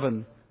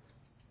 7,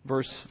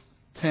 verse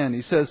 10.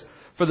 He says,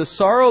 for the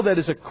sorrow that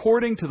is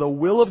according to the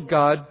will of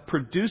God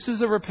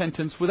produces a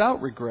repentance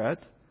without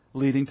regret,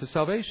 leading to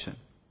salvation.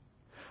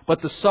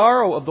 But the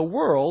sorrow of the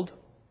world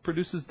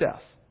produces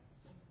death.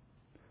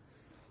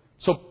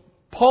 So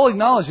Paul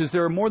acknowledges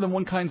there are more than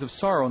one kind of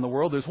sorrow in the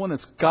world. There's one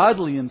that's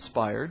godly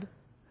inspired,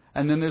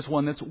 and then there's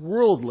one that's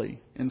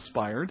worldly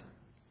inspired.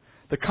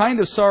 The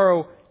kind of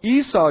sorrow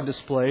Esau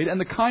displayed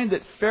and the kind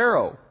that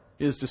Pharaoh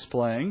is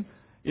displaying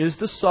is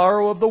the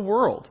sorrow of the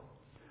world.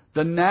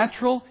 The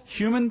natural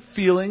human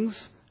feelings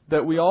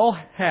that we all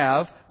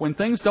have when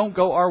things don't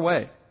go our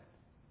way.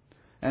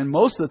 And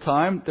most of the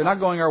time, they're not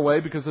going our way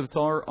because it's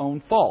our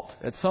own fault.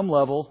 At some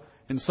level,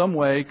 in some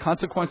way,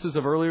 consequences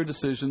of earlier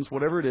decisions,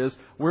 whatever it is,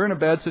 we're in a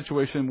bad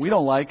situation we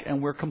don't like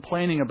and we're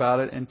complaining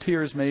about it, and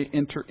tears may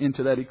enter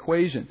into that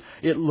equation.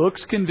 It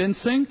looks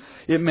convincing.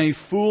 It may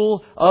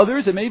fool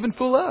others. It may even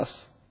fool us,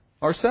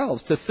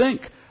 ourselves, to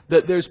think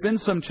that there's been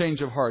some change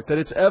of heart, that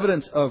it's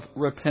evidence of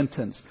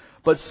repentance.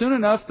 But soon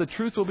enough, the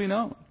truth will be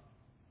known.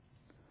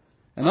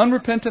 An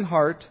unrepentant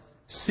heart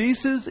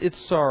ceases its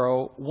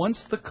sorrow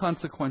once the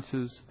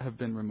consequences have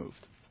been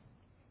removed.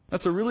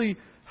 That's a really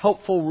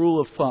helpful rule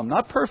of thumb.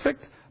 Not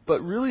perfect,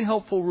 but really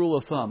helpful rule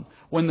of thumb.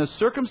 When the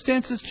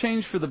circumstances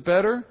change for the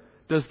better,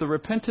 does the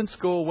repentance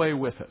go away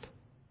with it?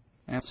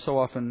 And so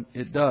often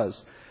it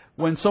does.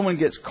 When someone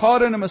gets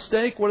caught in a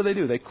mistake, what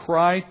do? They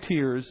cry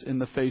tears in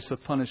the face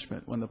of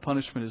punishment. When the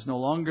punishment is no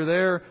longer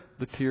there,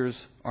 the tears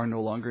are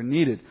no longer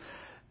needed.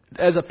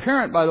 As a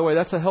parent, by the way,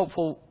 that's a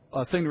helpful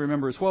thing to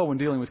remember as well when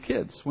dealing with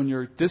kids, when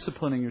you're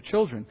disciplining your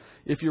children.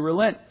 If you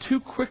relent too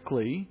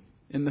quickly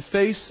in the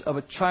face of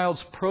a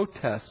child's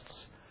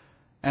protests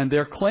and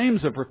their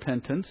claims of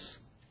repentance,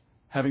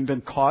 having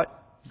been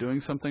caught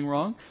doing something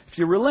wrong, if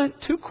you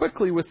relent too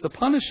quickly with the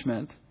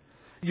punishment,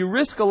 you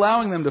risk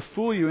allowing them to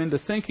fool you into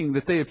thinking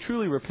that they have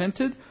truly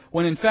repented,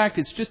 when in fact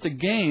it's just a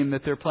game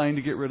that they're playing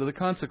to get rid of the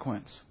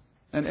consequence.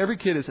 And every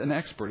kid is an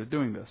expert at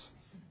doing this.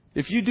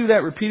 If you do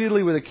that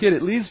repeatedly with a kid,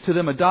 it leads to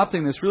them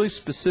adopting this really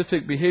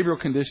specific behavioral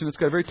condition. It's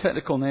got a very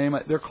technical name.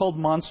 They're called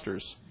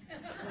monsters.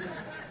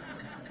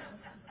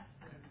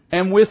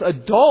 And with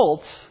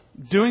adults,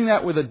 doing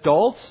that with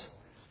adults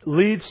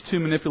leads to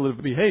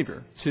manipulative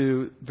behavior,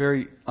 to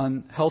very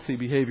unhealthy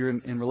behavior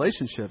in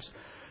relationships.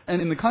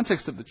 And in the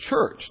context of the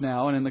church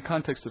now, and in the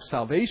context of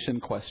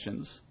salvation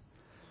questions,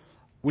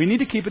 we need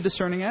to keep a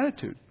discerning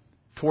attitude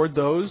toward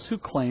those who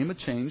claim a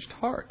changed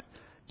heart,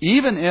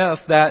 even if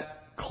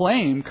that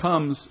claim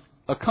comes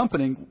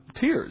accompanying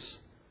tears.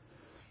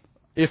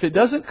 If it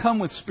doesn't come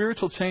with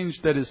spiritual change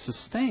that is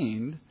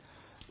sustained,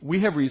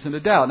 we have reason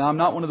to doubt. Now, I'm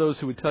not one of those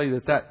who would tell you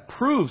that that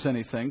proves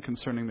anything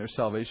concerning their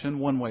salvation,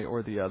 one way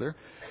or the other.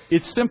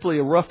 It's simply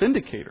a rough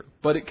indicator,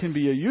 but it can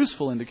be a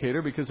useful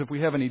indicator, because if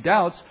we have any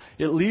doubts,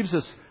 it leaves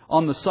us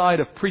on the side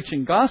of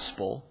preaching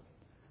gospel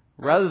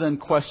rather than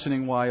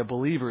questioning why a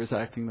believer is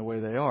acting the way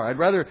they are. I'd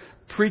rather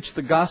preach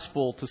the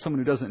gospel to someone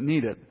who doesn't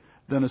need it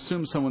than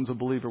assume someone's a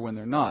believer when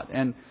they're not.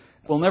 And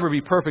we'll never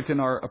be perfect in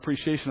our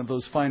appreciation of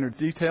those finer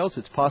details.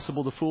 It's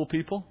possible to fool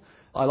people.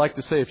 I like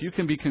to say, if you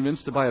can be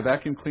convinced to buy a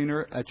vacuum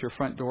cleaner at your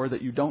front door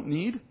that you don't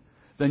need,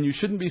 then you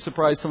shouldn't be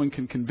surprised someone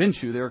can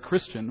convince you they're a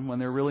Christian when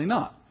they're really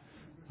not.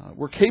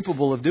 We're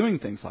capable of doing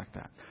things like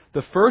that.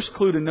 The first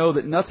clue to know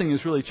that nothing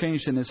has really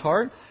changed in his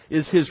heart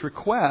is his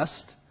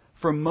request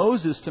for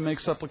Moses to make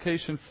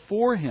supplication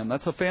for him.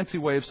 That's a fancy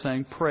way of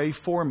saying, pray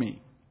for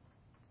me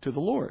to the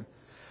Lord.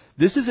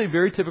 This is a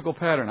very typical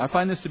pattern. I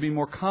find this to be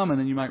more common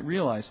than you might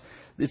realize.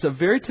 It's a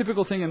very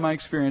typical thing in my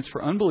experience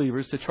for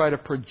unbelievers to try to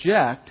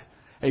project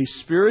a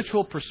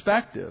spiritual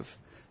perspective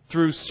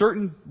through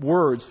certain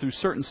words, through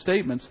certain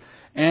statements.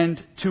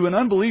 And to an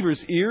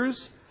unbeliever's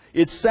ears,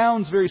 it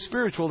sounds very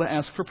spiritual to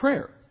ask for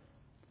prayer.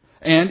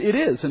 And it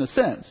is, in a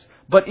sense.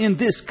 But in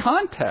this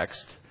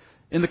context,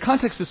 in the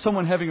context of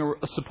someone having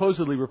a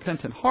supposedly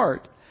repentant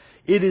heart,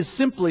 it is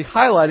simply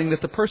highlighting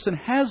that the person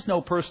has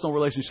no personal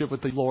relationship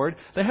with the Lord.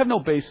 They have no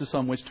basis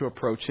on which to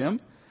approach Him.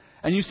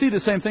 And you see the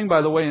same thing,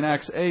 by the way, in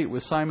Acts 8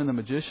 with Simon the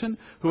magician,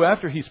 who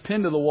after he's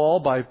pinned to the wall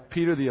by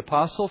Peter the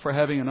apostle for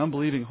having an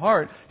unbelieving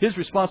heart, his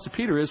response to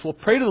Peter is, well,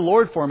 pray to the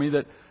Lord for me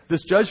that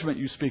this judgment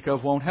you speak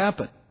of won't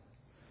happen.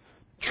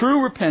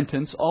 True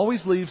repentance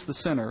always leaves the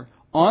sinner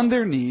on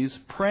their knees,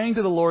 praying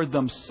to the Lord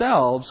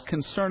themselves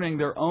concerning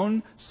their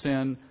own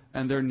sin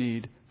and their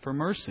need for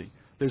mercy.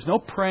 There's no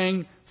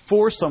praying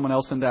for someone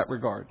else in that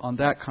regard, on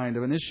that kind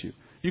of an issue.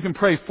 You can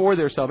pray for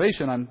their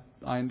salvation,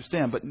 I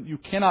understand, but you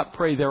cannot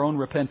pray their own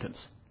repentance.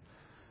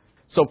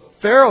 So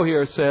Pharaoh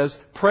here says,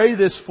 pray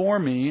this for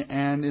me,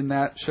 and in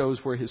that shows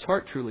where his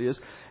heart truly is.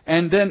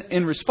 And then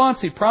in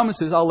response, he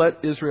promises, I'll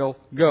let Israel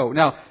go.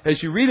 Now,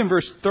 as you read in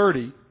verse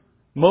 30,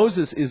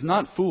 Moses is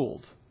not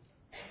fooled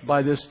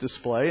by this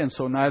display, and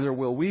so neither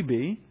will we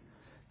be.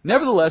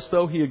 Nevertheless,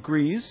 though, he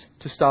agrees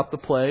to stop the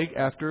plague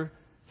after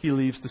he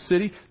leaves the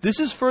city. This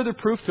is further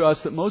proof to us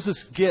that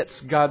Moses gets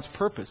God's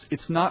purpose.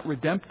 It's not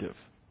redemptive.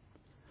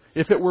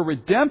 If it were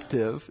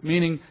redemptive,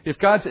 meaning if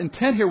God's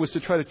intent here was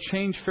to try to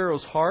change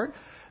Pharaoh's heart,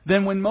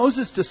 then when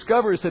Moses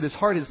discovers that his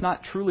heart is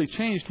not truly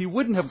changed, he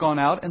wouldn't have gone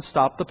out and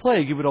stopped the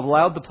plague. He would have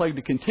allowed the plague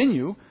to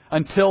continue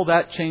until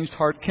that changed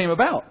heart came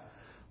about.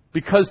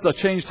 Because the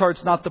changed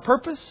heart's not the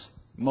purpose,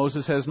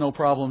 Moses has no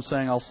problem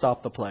saying, I'll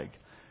stop the plague.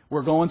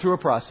 We're going through a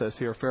process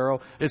here,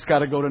 Pharaoh. It's got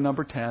to go to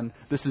number 10.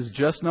 This is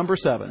just number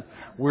 7.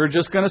 We're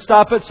just going to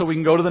stop it so we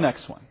can go to the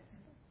next one.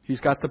 He's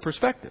got the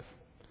perspective.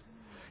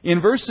 In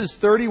verses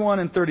 31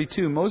 and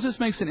 32, Moses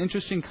makes an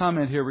interesting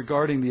comment here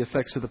regarding the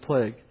effects of the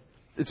plague.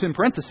 It's in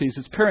parentheses.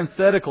 It's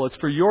parenthetical. It's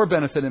for your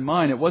benefit and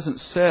mine. It wasn't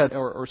said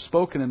or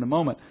spoken in the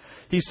moment.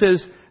 He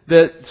says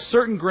that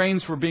certain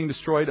grains were being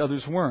destroyed,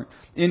 others weren't.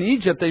 In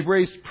Egypt, they've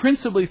raised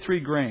principally 3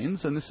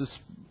 grains, and this is,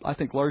 I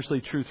think,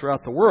 largely true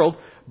throughout the world: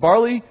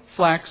 barley,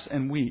 flax,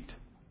 and wheat.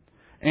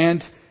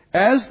 And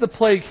as the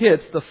plague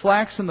hits, the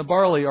flax and the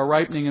barley are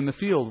ripening in the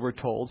field, we're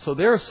told. So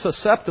they're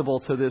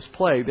susceptible to this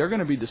plague. They're going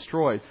to be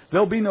destroyed.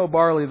 There'll be no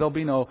barley, there'll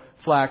be no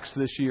flax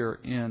this year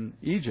in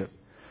Egypt.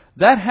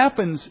 That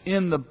happens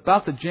in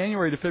about the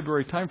January to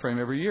February time frame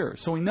every year.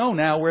 So we know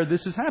now where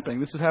this is happening.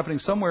 This is happening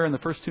somewhere in the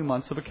first 2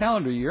 months of a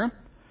calendar year.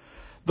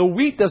 The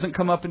wheat doesn't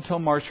come up until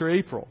March or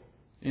April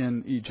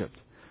in Egypt.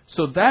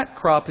 So that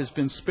crop has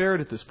been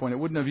spared at this point. It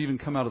wouldn't have even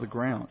come out of the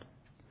ground.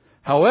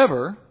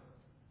 However,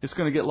 it's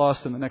going to get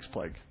lost in the next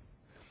plague.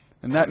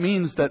 And that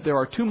means that there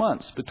are 2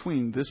 months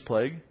between this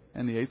plague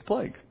and the 8th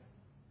plague.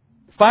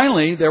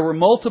 Finally, there were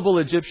multiple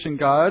Egyptian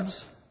gods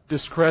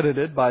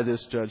discredited by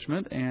this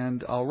judgment,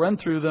 and I'll run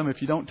through them.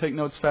 If you don't take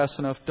notes fast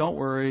enough, don't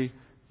worry.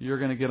 You're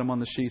going to get them on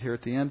the sheet here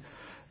at the end.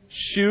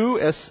 Shu,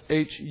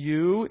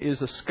 S-H-U,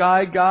 is a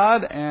sky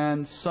god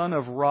and son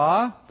of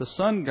Ra, the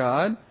sun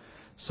god.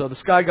 So the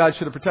sky god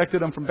should have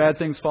protected them from bad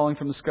things falling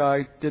from the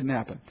sky. Didn't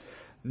happen.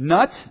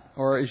 Nut,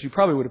 or as you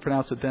probably would have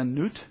pronounced it then,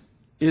 Nut,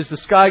 is the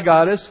sky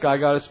goddess. Sky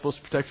goddess supposed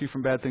to protect you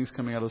from bad things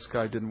coming out of the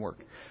sky. Didn't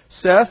work.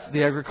 Seth,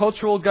 the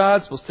agricultural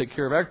god, supposed to take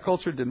care of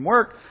agriculture. Didn't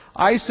work.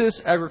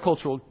 Isis,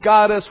 agricultural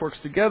goddess, works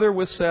together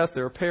with Seth.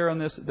 They're a pair on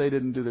this. They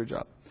didn't do their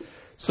job.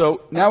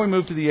 So now we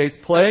move to the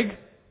 8th plague.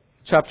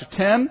 Chapter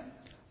 10,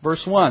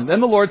 verse 1.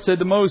 Then the Lord said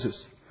to Moses,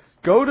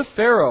 Go to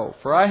Pharaoh,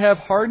 for I have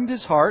hardened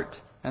his heart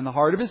and the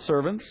heart of his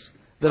servants,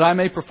 that I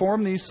may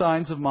perform these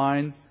signs of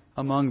mine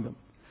among them.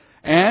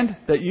 and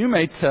that you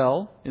may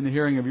tell in the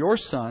hearing of your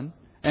son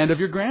and of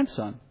your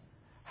grandson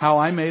how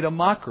I made a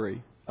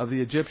mockery of the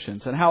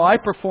Egyptians, and how I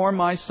perform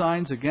my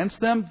signs against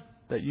them,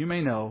 that you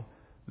may know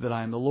that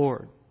I am the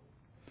Lord.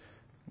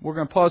 We're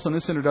going to pause on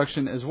this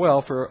introduction as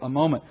well for a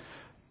moment.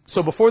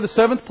 So before the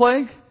seventh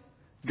plague,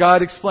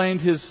 God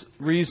explained His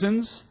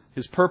reasons,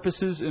 His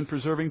purposes in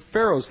preserving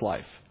Pharaoh's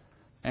life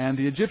and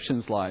the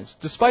Egyptians' lives,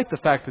 despite the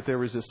fact that they're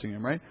resisting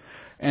Him, right?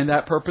 And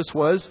that purpose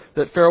was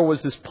that Pharaoh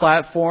was this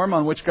platform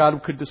on which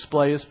God could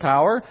display His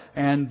power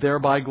and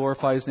thereby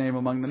glorify His name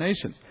among the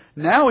nations.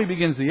 Now He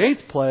begins the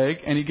eighth plague,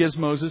 and He gives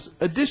Moses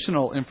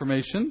additional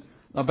information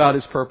about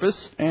His purpose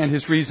and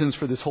His reasons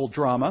for this whole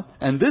drama.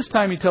 And this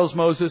time He tells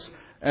Moses,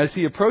 as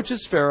he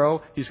approaches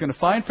Pharaoh, he's going to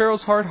find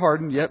Pharaoh's heart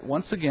hardened yet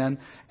once again,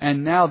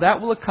 and now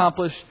that will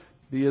accomplish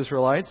the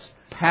Israelites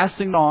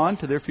passing on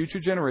to their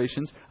future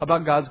generations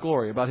about God's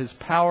glory, about His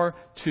power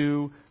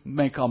to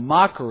make a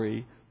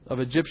mockery of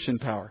Egyptian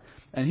power.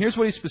 And here's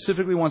what He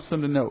specifically wants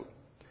them to note.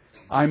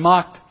 I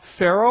mocked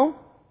Pharaoh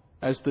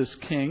as this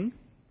king,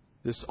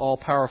 this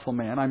all-powerful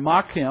man. I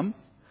mock him.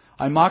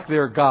 I mock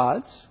their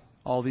gods,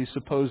 all these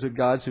supposed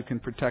gods who can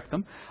protect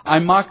them. I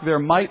mock their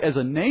might as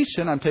a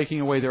nation. I'm taking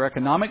away their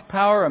economic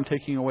power. I'm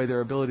taking away their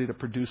ability to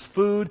produce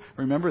food.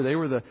 Remember, they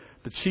were the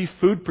chief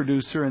food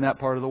producer in that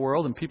part of the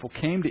world, and people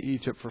came to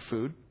Egypt for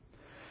food.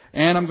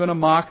 And I'm going to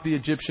mock the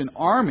Egyptian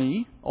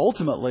army,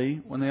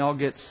 ultimately, when they all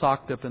get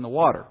socked up in the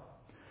water.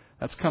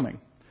 That's coming.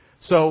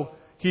 So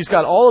He's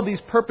got all of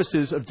these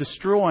purposes of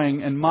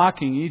destroying and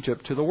mocking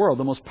Egypt to the world.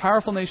 The most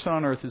powerful nation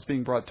on earth is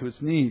being brought to its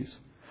knees.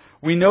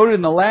 We noted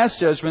in the last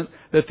judgment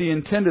that the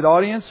intended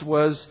audience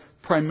was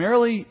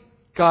primarily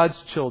God's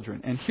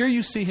children. And here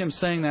you see Him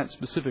saying that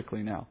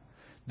specifically now.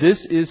 This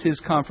is His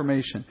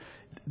confirmation.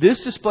 This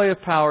display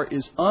of power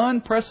is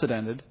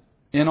unprecedented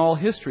in all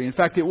history. In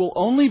fact, it will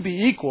only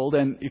be equaled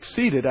and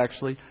exceeded,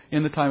 actually,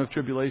 in the time of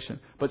tribulation.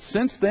 But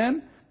since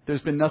then,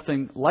 there's been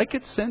nothing like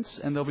it since,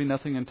 and there'll be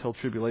nothing until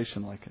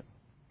tribulation like it.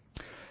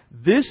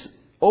 This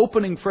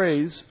opening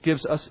phrase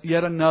gives us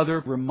yet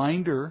another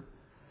reminder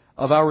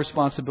of our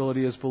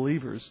responsibility as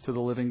believers to the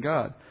living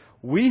God.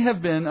 We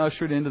have been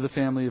ushered into the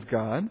family of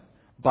God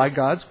by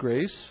God's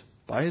grace,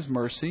 by His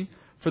mercy,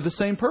 for the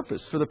same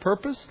purpose, for the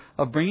purpose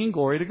of bringing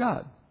glory to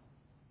God.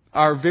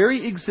 Our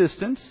very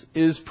existence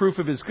is proof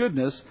of His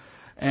goodness,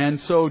 and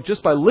so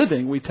just by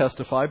living we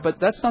testify, but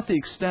that's not the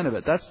extent of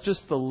it. That's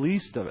just the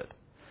least of it.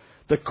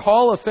 The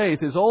call of faith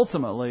is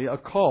ultimately a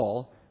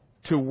call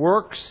to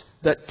works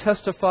that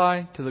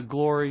testify to the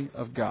glory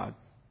of God.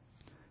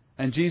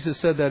 And Jesus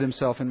said that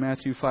Himself in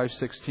Matthew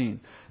 5:16.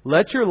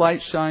 Let your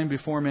light shine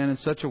before men in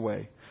such a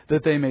way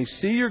that they may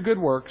see your good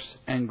works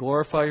and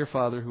glorify your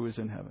Father who is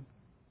in heaven.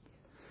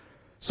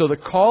 So the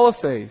call of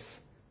faith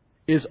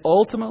is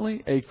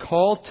ultimately a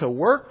call to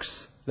works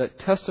that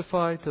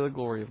testify to the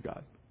glory of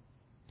God.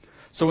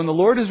 So when the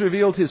Lord has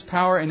revealed His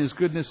power and His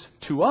goodness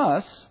to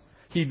us,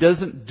 He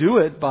doesn't do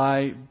it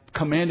by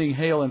commanding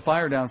hail and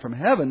fire down from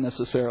heaven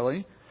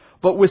necessarily,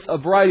 but with a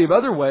variety of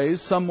other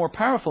ways, some more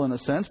powerful in a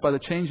sense, by the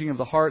changing of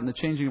the heart and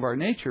the changing of our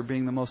nature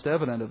being the most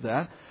evident of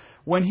that.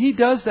 When He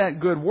does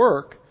that good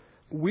work,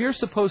 we're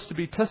supposed to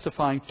be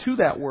testifying to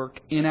that work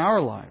in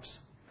our lives.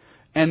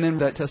 And then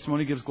that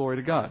testimony gives glory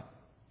to God.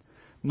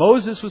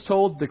 Moses was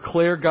told,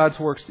 declare God's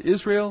works to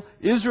Israel.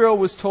 Israel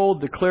was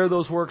told, declare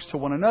those works to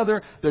one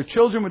another. Their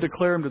children would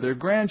declare them to their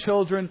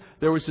grandchildren.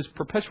 There was this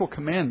perpetual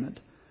commandment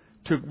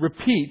to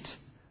repeat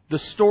the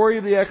story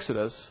of the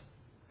Exodus.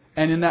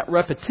 And in that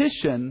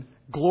repetition,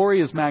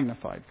 glory is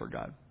magnified for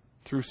God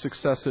through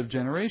successive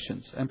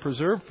generations and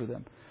preserved for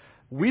them.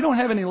 We don't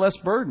have any less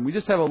burden. We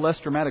just have a less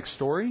dramatic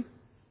story,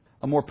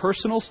 a more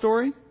personal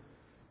story.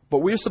 But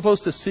we're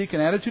supposed to seek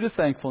an attitude of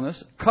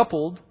thankfulness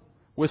coupled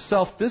with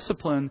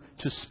self-discipline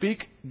to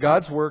speak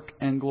God's work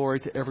and glory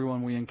to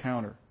everyone we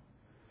encounter.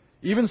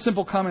 Even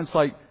simple comments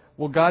like,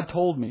 well, God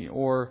told me,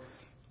 or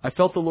I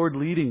felt the Lord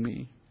leading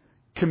me,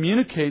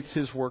 communicates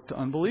His work to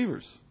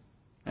unbelievers.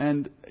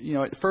 And,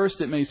 at first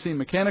it may seem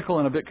mechanical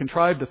and a bit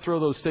contrived to throw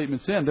those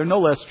statements in. They're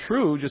no less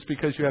true just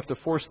because you have to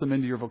force them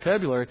into your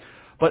vocabulary.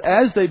 But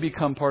as they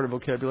become part of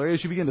vocabulary,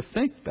 as you begin to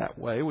think that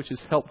way, which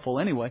is helpful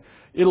anyway,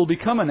 it'll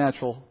become a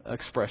natural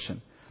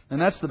expression.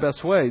 And that's the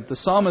best way. The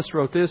psalmist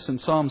wrote this in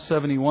Psalm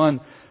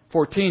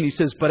 71:14. He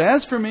says, but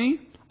as for me,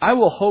 I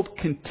will hope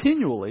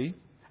continually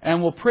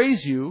and will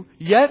praise you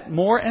yet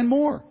more and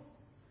more.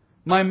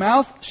 My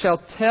mouth shall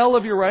tell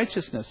of your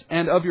righteousness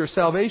and of your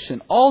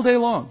salvation all day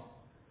long.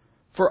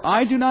 For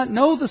I do not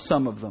know the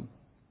sum of them.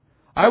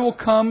 I will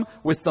come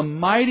with the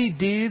mighty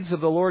deeds of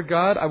the Lord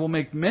God. I will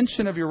make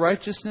mention of your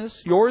righteousness,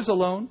 yours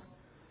alone.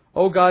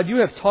 O God, you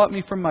have taught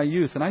me from my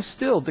youth, and I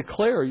still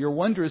declare your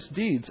wondrous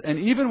deeds. And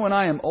even when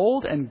I am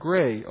old and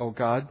gray, O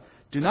God,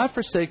 do not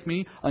forsake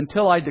me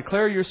until I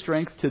declare your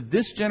strength to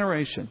this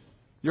generation,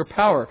 your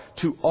power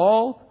to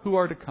all who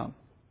are to come.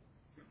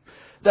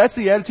 That's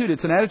the attitude.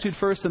 It's an attitude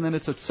first, and then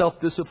it's a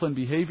self-disciplined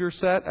behavior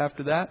set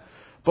after that.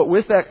 But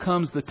with that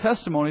comes the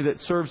testimony that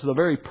serves the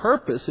very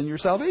purpose in your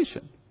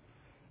salvation.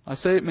 I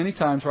say it many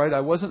times, right?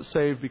 I wasn't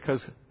saved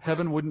because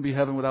heaven wouldn't be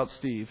heaven without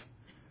Steve.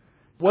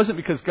 wasn't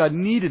because God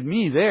needed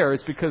me there.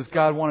 It's because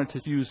God wanted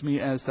to use me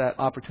as that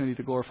opportunity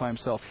to glorify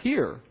Himself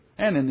here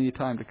and in the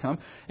time to come.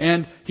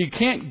 And He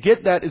can't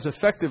get that as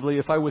effectively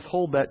if I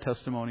withhold that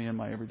testimony in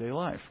my everyday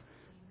life.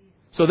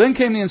 So then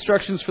came the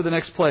instructions for the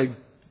next plague.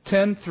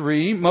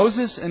 10:3,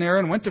 Moses and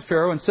Aaron went to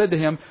Pharaoh and said to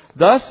him,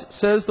 "Thus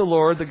says the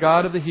Lord, the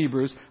God of the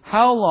Hebrews,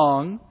 how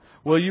long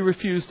will you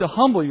refuse to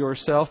humble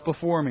yourself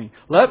before me?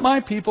 Let my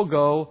people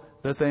go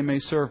that they may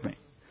serve me.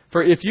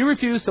 For if you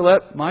refuse to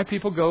let my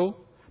people go,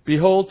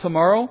 behold,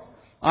 tomorrow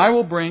I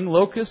will bring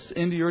locusts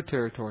into your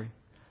territory.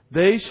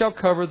 They shall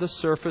cover the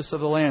surface of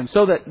the land,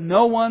 so that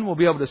no one will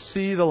be able to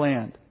see the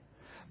land.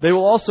 They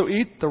will also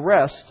eat the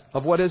rest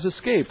of what has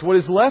escaped, what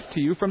is left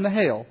to you from the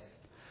hail.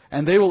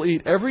 And they will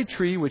eat every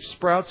tree which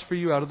sprouts for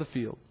you out of the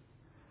field.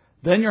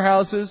 Then your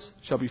houses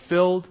shall be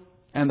filled,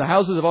 and the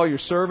houses of all your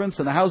servants,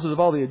 and the houses of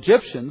all the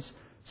Egyptians,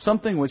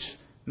 something which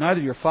neither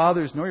your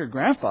fathers nor your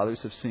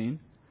grandfathers have seen,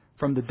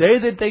 from the day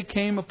that they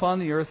came upon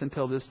the earth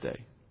until this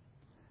day."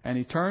 And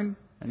he turned,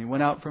 and he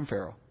went out from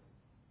Pharaoh.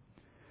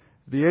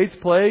 The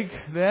 8th plague,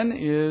 then,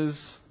 is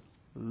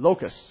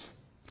locusts.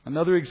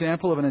 Another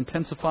example of an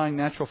intensifying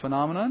natural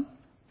phenomenon.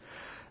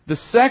 The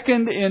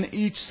second in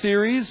each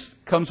series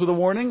comes with a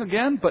warning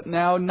again, but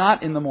now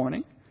not in the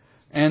morning.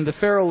 And the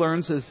Pharaoh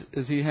learns,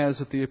 as he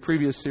has at the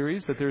previous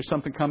series, that there's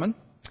something coming.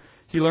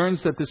 He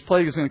learns that this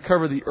plague is going to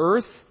cover the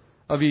earth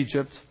of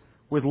Egypt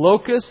with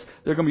locusts.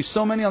 There are going to be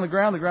so many on the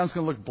ground's going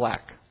to look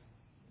black.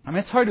 I mean,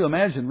 it's hard to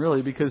imagine,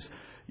 really, because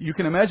you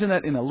can imagine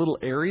that in a little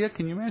area.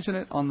 Can you imagine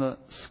it on the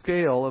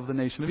scale of the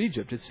nation of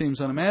Egypt? It seems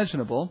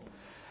unimaginable.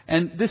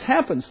 And this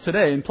happens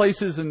today in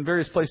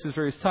various places,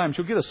 various times.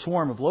 You'll get a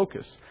swarm of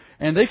locusts.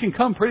 And they can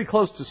come pretty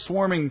close to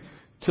swarming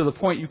to the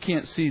point you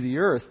can't see the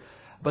earth.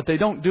 But they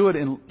don't do it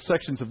in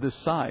sections of this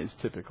size,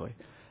 typically.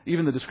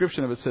 Even the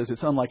description of it says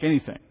it's unlike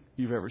anything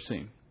you've ever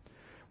seen.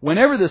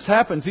 Whenever this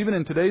happens, even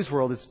in today's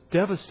world, it's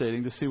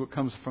devastating to see what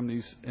comes from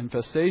these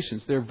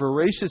infestations. They're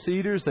voracious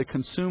eaters. They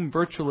consume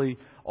virtually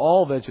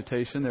all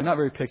vegetation. They're not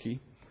very picky.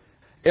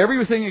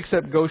 Everything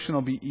except Goshen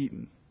will be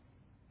eaten.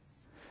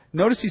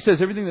 Notice he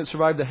says everything that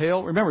survived the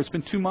hail. Remember, it's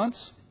been 2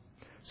 months.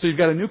 So you've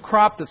got a new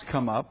crop that's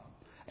come up.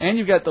 And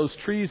you've got those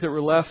trees that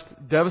were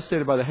left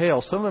devastated by the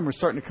hail. Some of them are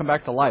starting to come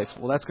back to life.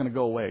 Well, that's going to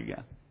go away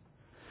again.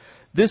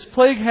 This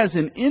plague has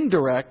an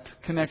indirect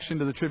connection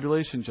to the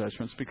tribulation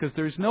judgments because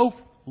there's no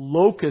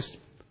locust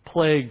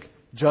plague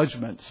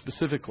judgment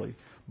specifically.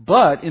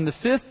 But in the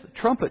 5th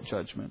trumpet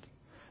judgment,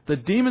 the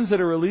demons that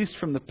are released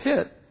from the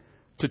pit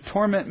to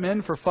torment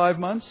men for 5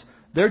 months,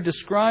 they're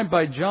described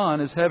by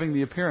John as having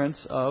the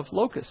appearance of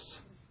locusts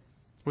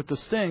with the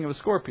sting of a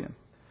scorpion.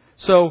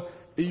 So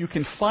you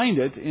can find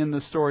it in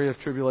the story of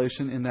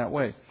tribulation in that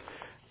way.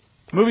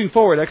 Moving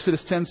forward,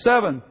 Exodus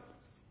 10:7.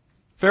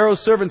 Pharaoh's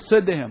servants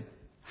said to him,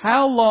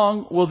 "How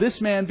long will this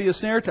man be a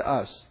snare to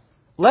us?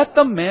 Let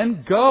the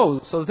men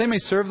go, so that they may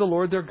serve the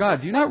Lord their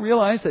God. Do you not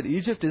realize that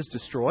Egypt is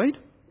destroyed?"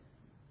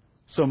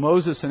 So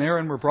Moses and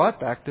Aaron were brought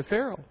back to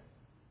Pharaoh.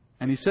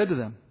 And he said to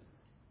them,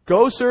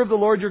 "Go serve the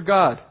Lord your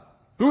God."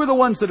 Who are the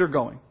ones that are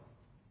going?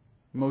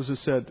 Moses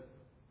said,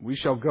 "We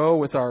shall go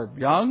with our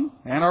young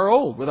and our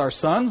old, with our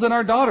sons and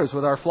our daughters,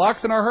 with our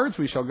flocks and our herds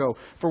we shall go,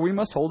 for we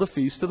must hold a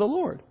feast to the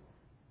Lord."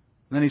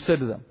 And then he said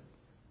to them,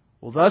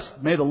 "Well, thus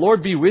may the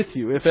Lord be with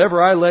you, if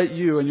ever I let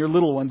you and your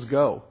little ones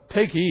go.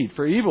 Take heed,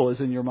 for evil is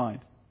in your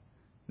mind.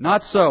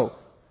 Not so.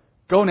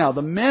 Go now,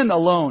 the men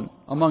alone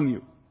among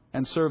you,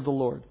 and serve the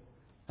Lord.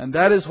 And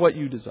that is what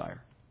you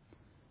desire."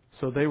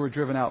 So they were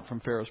driven out from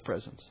Pharaoh's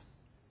presence.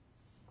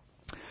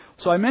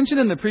 So I mentioned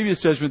in the previous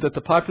judgment that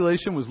the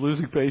population was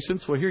losing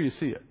patience. Well, here you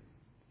see it.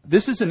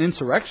 This is an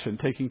insurrection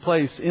taking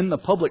place in the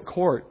public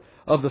court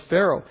of the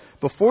Pharaoh.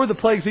 Before the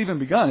plague's even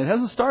begun. It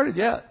hasn't started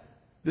yet.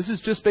 This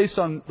is just based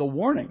on the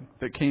warning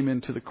that came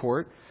into the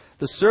court.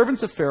 The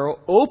servants of Pharaoh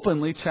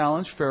openly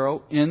challenged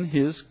Pharaoh in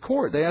his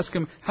court. They asked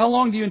him, "How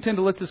long do you intend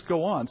to let this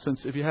go on?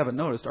 Since, if you haven't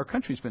noticed, our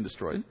country's been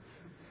destroyed."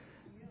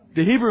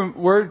 The Hebrew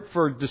word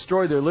for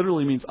destroyed there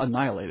literally means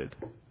annihilated.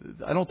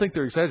 I don't think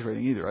they're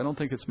exaggerating either. I don't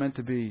think it's meant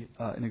to be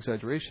an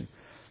exaggeration.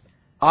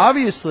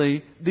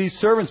 Obviously, these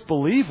servants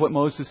believe what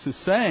Moses is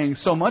saying,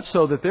 so much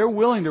so that they're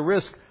willing to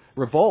risk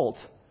revolt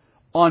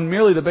on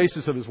merely the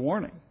basis of his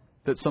warning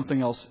that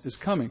something else is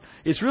coming.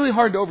 It's really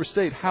hard to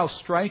overstate how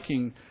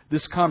striking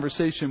this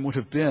conversation would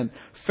have been.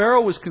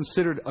 Pharaoh was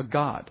considered a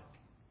god,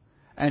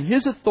 and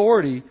his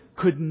authority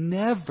could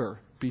never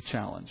be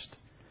challenged.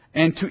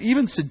 And to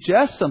even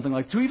suggest something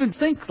like, to even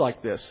think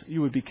like this,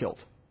 you would be killed.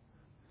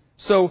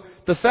 So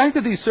the fact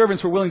that these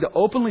servants were willing to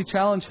openly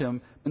challenge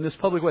him in this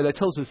public way, that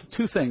tells us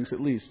 2 things at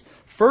least.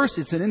 First,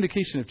 it's an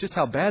indication of just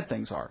how bad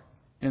things are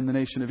in the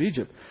nation of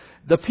Egypt.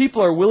 The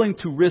people are willing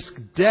to risk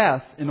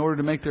death in order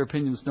to make their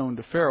opinions known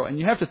to Pharaoh. And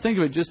you have to think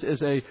of it just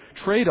as a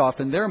trade-off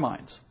in their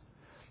minds.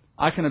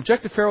 I can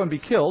object to Pharaoh and be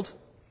killed,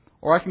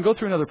 or I can go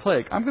through another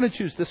plague. I'm going to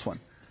choose this one.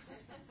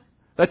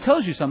 That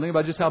tells you something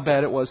about just how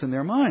bad it was in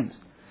their minds.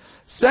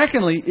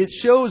 Secondly, it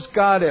shows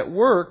God at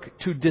work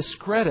to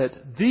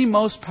discredit the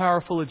most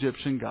powerful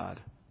Egyptian god,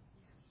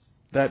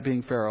 that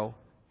being Pharaoh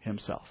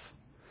himself.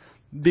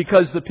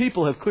 Because the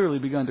people have clearly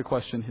begun to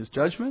question His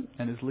judgment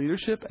and His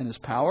leadership and His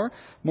power.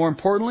 More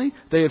importantly,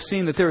 they have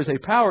seen that there is a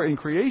power in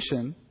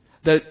creation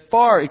that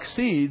far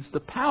exceeds the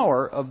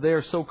power of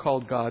their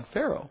so-called God,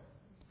 Pharaoh.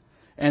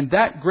 And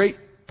that great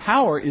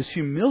power is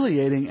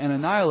humiliating and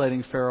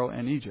annihilating Pharaoh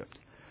and Egypt.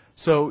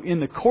 So in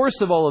the course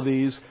of all of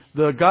these,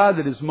 the God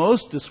that is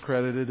most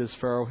discredited is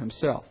Pharaoh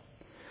himself.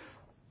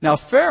 Now,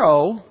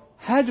 Pharaoh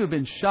had to have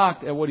been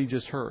shocked at what he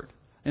just heard.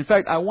 In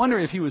fact, I wonder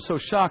if he was so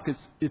shocked,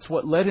 it's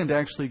what led him to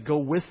actually go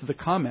with the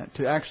comment,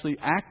 to actually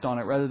act on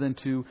it rather than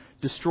to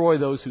destroy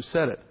those who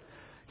said it.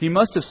 He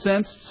must have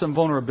sensed some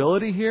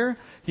vulnerability here.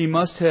 He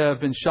must have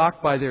been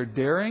shocked by their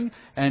daring,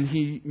 and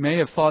he may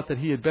have thought that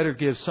he had better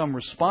give some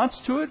response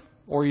to it,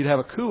 or he'd have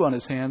a coup on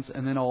his hands,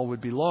 and then all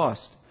would be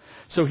lost.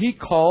 So he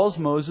calls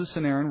Moses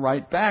and Aaron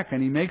right back,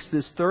 and he makes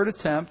this third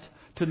attempt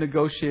to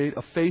negotiate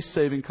a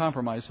face-saving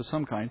compromise of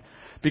some kind,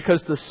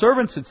 because the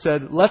servants had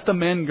said, "Let the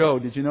men go."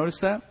 Did you notice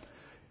that?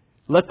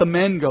 Let the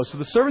men go. So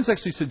the servants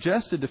actually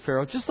suggested to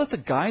Pharaoh, just let the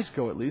guys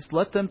go at least.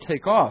 Let them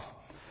take off.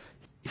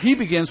 He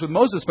begins with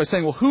Moses by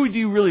saying, well, who do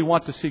you really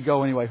want to see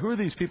go anyway? Who are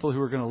these people who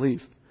are going to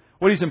leave?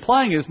 What he's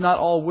implying is not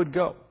all would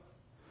go.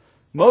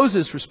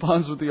 Moses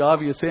responds with the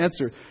obvious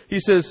answer. He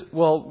says,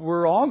 well,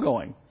 we're all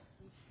going.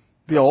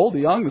 The old, the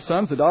young, the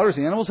sons, the daughters,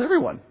 the animals,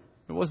 everyone.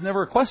 It was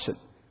never a question.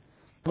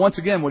 Once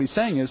again, what he's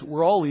saying is,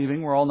 we're all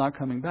leaving, we're all not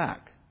coming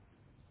back.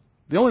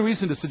 The only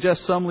reason to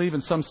suggest some leave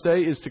and some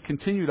stay is to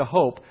continue to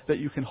hope that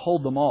you can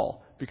hold them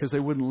all, because they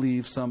wouldn't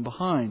leave some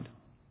behind.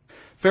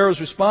 Pharaoh's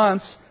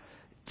response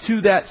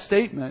to that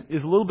statement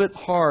is a little bit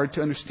hard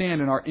to understand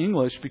in our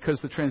English, because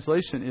the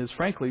translation is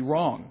frankly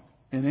wrong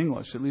in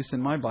English, at least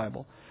in my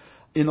Bible.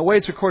 In the way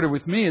it's recorded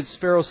with me, it's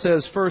Pharaoh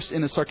says first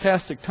in a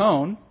sarcastic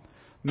tone,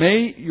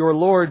 "May your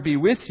Lord be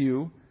with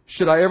you,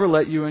 should I ever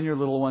let you and your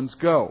little ones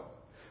go."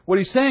 What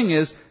he's saying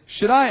is,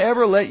 should I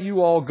ever let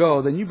you all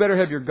go, then you better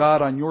have your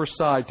God on your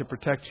side to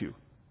protect you.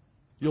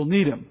 You'll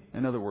need Him,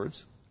 in other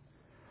words.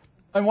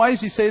 And why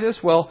does he say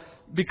this? Well,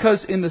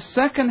 because in the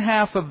second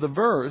half of the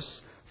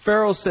verse,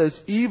 Pharaoh says,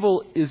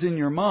 evil is in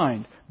your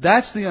mind.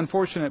 That's the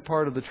unfortunate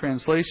part of the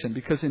translation,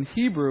 because in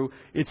Hebrew,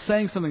 it's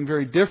saying something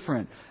very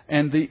different.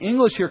 And the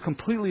English here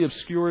completely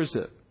obscures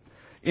it.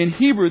 In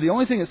Hebrew, the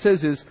only thing it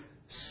says is,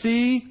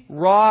 see,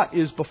 Ra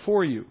is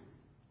before you.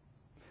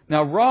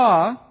 Now,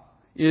 Ra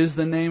is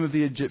the name of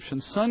the Egyptian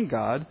sun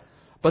god,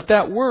 but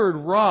that word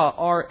Ra,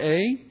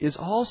 R-A, is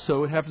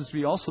also, it happens to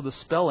be also the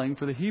spelling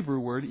for the Hebrew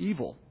word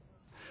evil.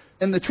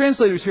 And the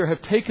translators here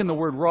have taken the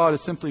word Ra to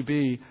simply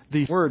be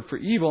the word for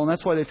evil, and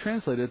that's why they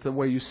translate it the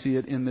way you see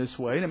it in this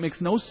way, and it makes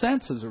no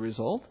sense as a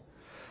result.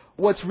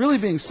 What's really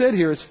being said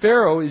here is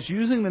Pharaoh is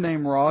using the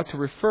name Ra to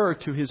refer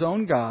to his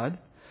own God,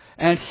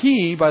 and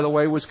he, by the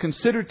way, was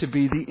considered to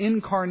be the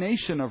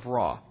incarnation of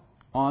Ra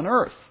on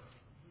earth.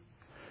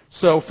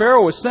 So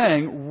Pharaoh was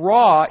saying,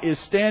 Ra is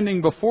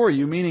standing before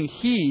you, meaning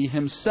he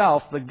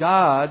himself, the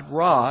God,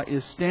 Ra,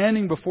 is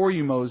standing before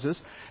you,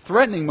 Moses,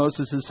 threatening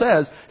Moses, and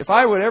says, if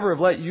I would ever have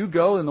let you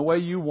go in the way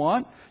you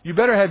want, you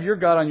better have your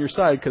God on your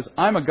side, because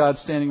I'm a God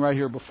standing right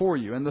here before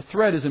you. And the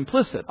threat is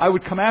implicit. I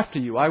would come after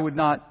you. I would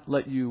not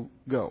let you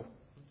go.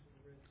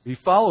 He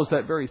follows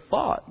that very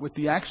thought with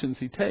the actions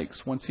he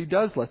takes once he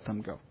does let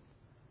them go.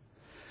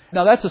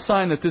 Now that's a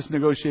sign that this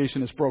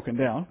negotiation is broken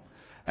down.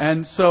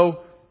 And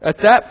so at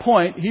that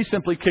point, he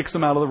simply kicks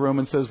them out of the room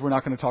and says, we're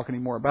not going to talk any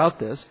more about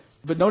this.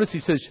 But notice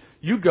he says,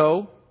 you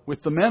go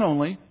with the men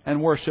only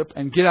and worship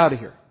and get out of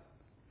here.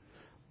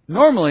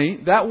 Normally,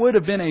 that would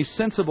have been a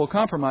sensible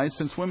compromise,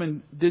 since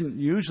women didn't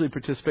usually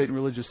participate in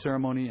religious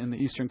ceremony in the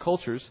Eastern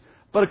cultures.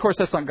 But of course,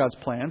 that's not God's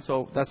plan,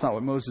 so that's not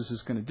what Moses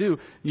is going to do.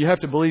 You have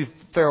to believe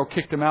Pharaoh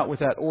kicked him out with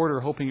that order,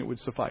 hoping it would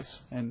suffice,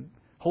 and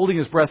holding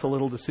his breath a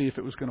little to see if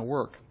it was going to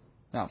work.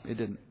 No, it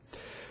didn't.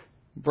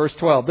 Verse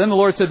 12, then the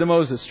Lord said to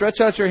Moses,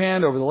 stretch out your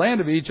hand over the land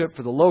of Egypt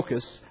for the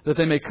locusts, that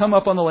they may come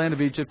up on the land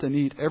of Egypt and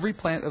eat every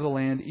plant of the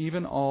land,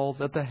 even all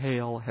that the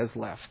hail has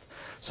left.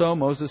 So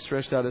Moses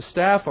stretched out his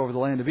staff over the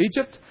land of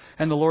Egypt,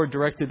 and the Lord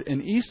directed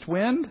an east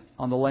wind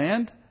on the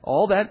land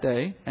all that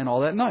day and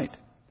all that night.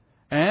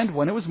 And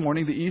when it was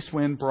morning, the east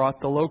wind brought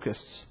the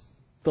locusts.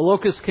 The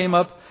locusts came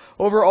up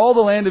over all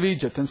the land of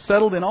Egypt and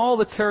settled in all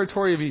the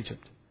territory of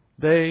Egypt.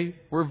 They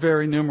were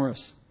very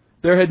numerous.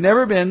 There had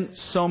never been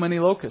so many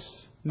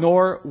locusts,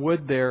 nor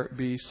would there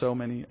be so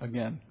many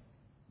again.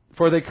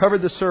 For they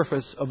covered the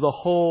surface of the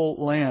whole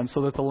land,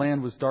 so that the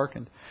land was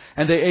darkened.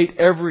 And they ate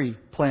every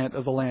plant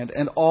of the land,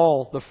 and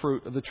all the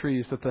fruit of the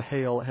trees that the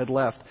hail had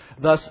left.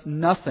 Thus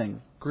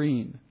nothing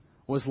green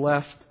was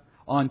left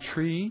on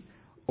tree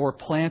or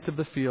plant of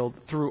the field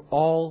through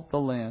all the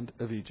land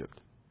of Egypt.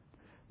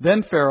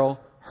 Then Pharaoh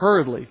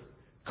hurriedly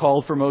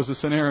called for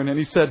Moses and Aaron, and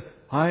he said,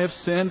 I have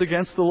sinned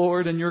against the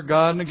Lord and your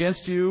God and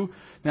against you.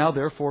 Now,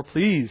 therefore,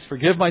 please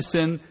forgive my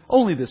sin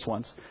only this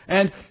once,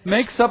 and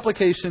make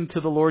supplication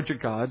to the Lord your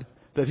God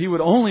that He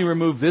would only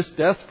remove this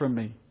death from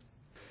me.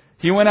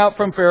 He went out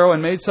from Pharaoh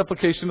and made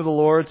supplication to the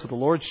Lord, so the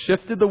Lord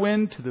shifted the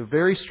wind to the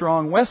very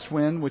strong west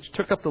wind, which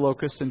took up the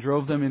locusts and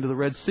drove them into the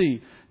Red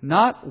Sea.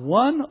 Not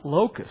one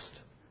locust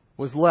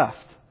was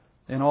left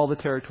in all the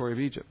territory of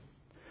Egypt.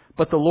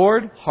 But the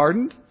Lord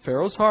hardened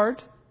Pharaoh's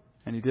heart,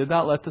 and he did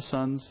not let the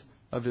sons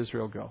of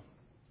Israel go.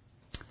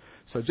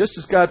 So just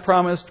as God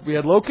promised, we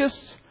had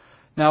locusts.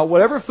 Now,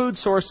 whatever food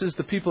sources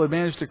the people had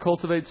managed to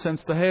cultivate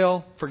since the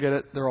hail, forget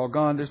it, they're all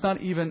gone. There's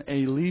not even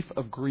a leaf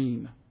of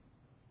green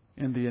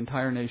in the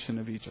entire nation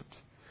of Egypt.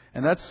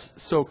 And that's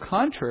so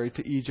contrary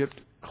to Egypt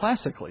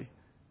classically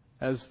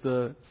as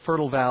the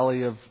fertile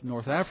valley of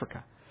North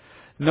Africa.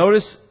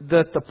 Notice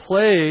that the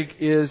plague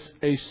is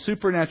a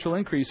supernatural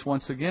increase,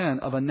 once again,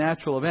 of a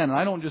natural event. And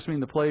I don't just mean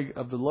the plague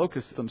of the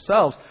locusts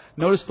themselves.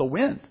 Notice the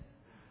wind.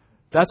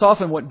 That's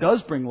often what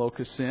does bring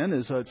locusts in,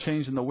 is a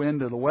change in the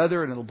wind or the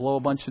weather, and it'll blow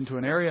a bunch into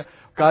an area.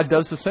 God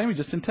does the same. He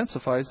just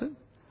intensifies it.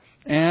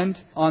 And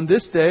on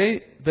this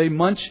day, they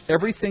munch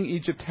everything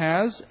Egypt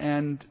has,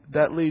 and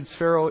that leads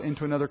Pharaoh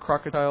into another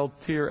crocodile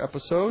tear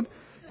episode.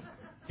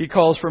 He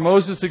calls for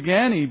Moses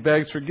again. He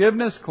begs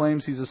forgiveness,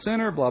 claims he's a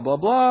sinner, blah, blah,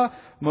 blah.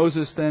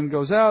 Moses then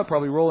goes out,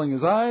 probably rolling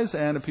his eyes,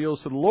 and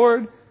appeals to the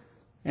Lord.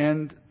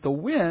 And the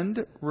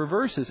wind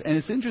reverses. And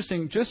it's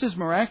interesting, just as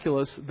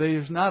miraculous,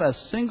 there's not a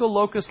single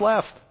locust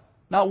left.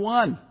 Not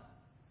one.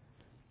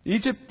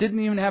 Egypt didn't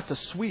even have to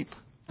sweep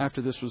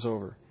after this was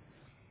over.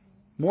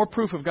 More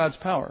proof of God's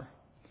power.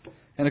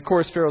 And of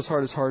course, Pharaoh's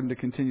heart is hardened to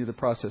continue the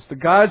process. The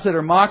gods that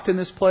are mocked in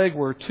this plague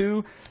were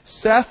two,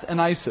 Seth and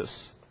Isis.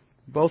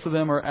 Both of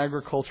them are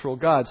agricultural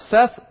gods.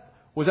 Seth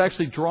was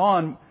actually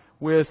drawn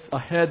with a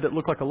head that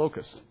looked like a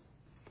locust.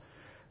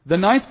 The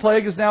 9th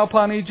plague is now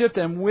upon Egypt,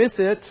 and with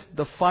it,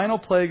 the final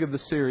plague of the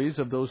series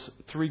of those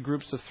 3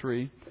 groups of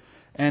 3.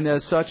 And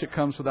as such, it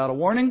comes without a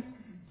warning.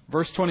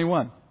 Verse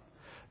 21.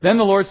 Then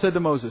the Lord said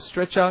to Moses,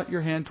 "Stretch out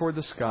your hand toward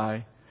the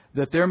sky,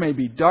 that there may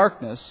be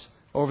darkness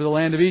over the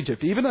land of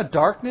Egypt, even a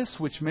darkness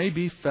which may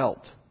be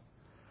felt."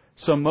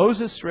 So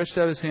Moses stretched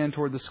out his hand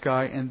toward the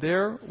sky, and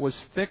there was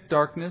thick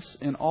darkness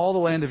in all the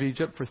land of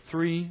Egypt for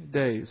 3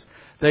 days.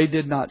 They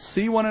did not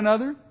see one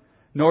another,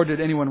 nor did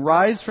anyone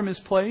rise from his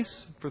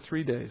place for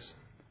 3 days.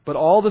 But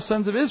all the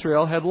sons of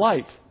Israel had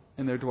light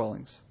in their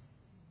dwellings.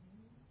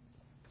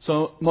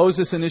 So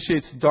Moses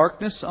initiates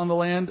darkness on the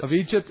land of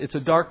Egypt. It's a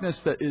darkness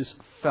that is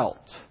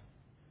felt.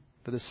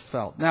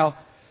 Now,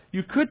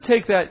 you could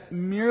take that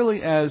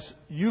merely as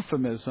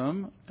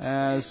euphemism,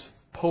 as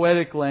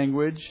poetic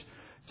language.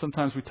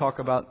 Sometimes we talk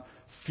about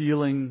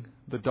feeling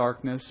the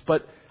darkness.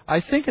 But I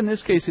think in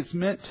this case it's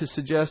meant to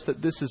suggest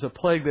that this is a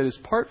plague that is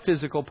part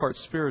physical, part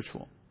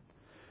spiritual.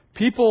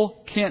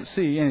 People can't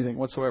see anything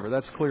whatsoever.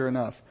 That's clear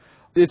enough.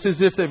 It's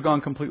as if they've gone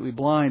completely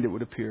blind, it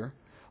would appear.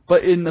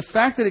 But in the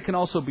fact that it can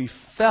also be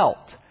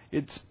felt,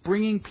 it's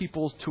bringing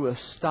people to a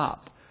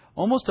stop.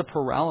 Almost a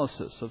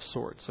paralysis of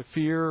sorts. A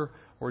fear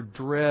or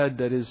dread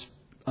that is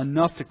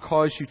enough to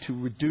cause you to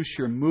reduce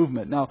your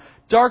movement. Now,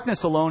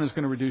 darkness alone is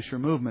going to reduce your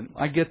movement.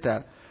 I get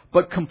that.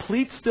 But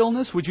complete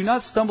stillness, would you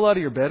not stumble out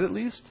of your bed at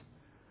least?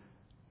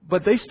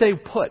 But they stay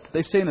put.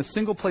 They stay in a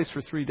single place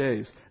for 3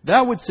 days.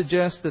 That would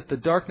suggest that the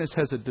darkness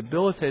has a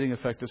debilitating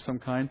effect of some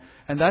kind,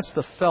 and that's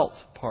the felt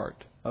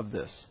part of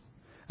this.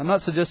 I'm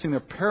not suggesting they're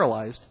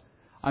paralyzed.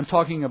 I'm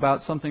talking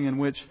about something in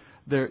which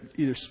they're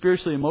either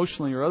spiritually,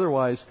 emotionally, or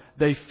otherwise,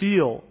 they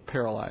feel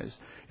paralyzed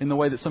in the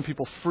way that some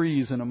people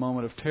freeze in a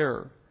moment of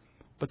terror.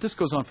 But this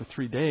goes on for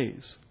 3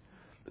 days.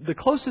 The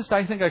closest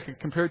I think I could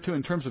compare it to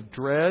in terms of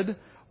dread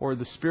or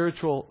the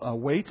spiritual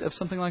weight of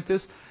something like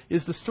this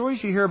is the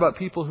stories you hear about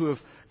people who have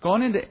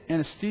gone into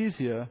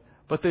anesthesia,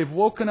 but they've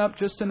woken up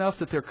just enough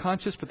that they're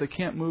conscious, but they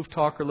can't move,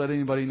 talk, or let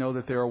anybody know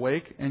that they're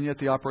awake, and yet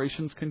the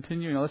operations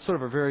continue. You know, that's sort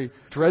of a very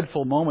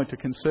dreadful moment to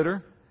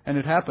consider, and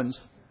it happens.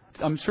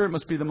 I'm sure it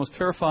must be the most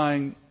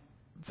terrifying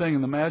thing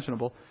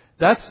imaginable.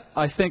 That's,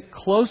 I think,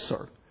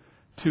 closer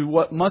to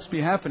what must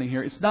be happening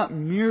here. It's not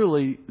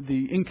merely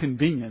the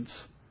inconvenience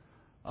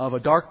of a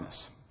darkness.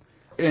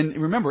 And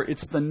remember,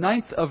 it's the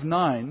 9th of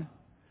 9,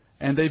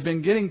 and they've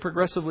been getting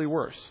progressively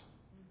worse.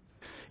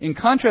 In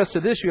contrast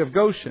to this, you have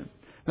Goshen.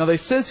 Now, they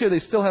says here they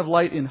still have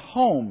light in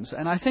homes,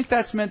 and I think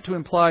that's meant to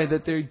imply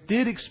that they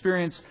did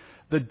experience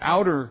the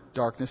outer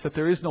darkness, that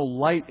there is no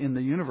light in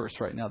the universe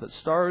right now, that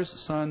stars,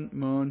 sun,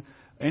 moon,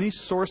 any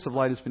source of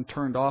light has been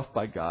turned off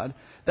by God.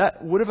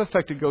 That would have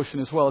affected Goshen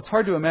as well. It's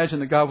hard to imagine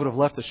that God would have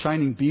left a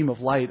shining beam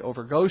of light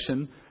over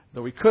Goshen,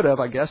 though He could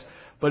have, I guess.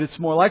 But it's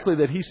more likely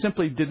that He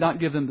simply did not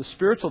give them the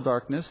spiritual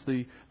darkness,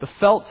 the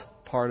felt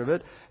part of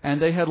it,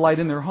 and they had light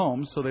in their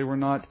homes, so they were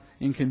not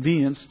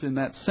inconvenienced in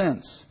that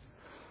sense.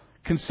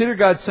 Consider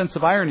God's sense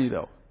of irony,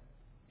 though,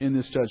 in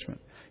this judgment.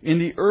 In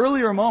the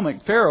earlier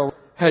moment, Pharaoh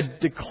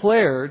had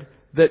declared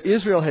that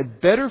Israel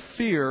had better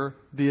fear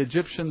the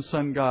Egyptian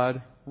sun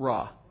god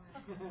Ra.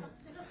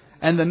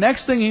 And the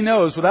next thing he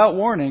knows, without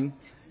warning,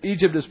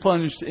 Egypt is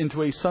plunged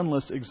into a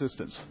sunless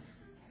existence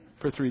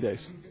for 3 days.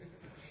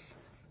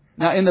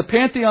 Now, in the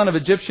pantheon of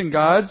Egyptian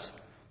gods,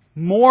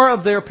 more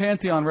of their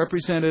pantheon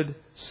represented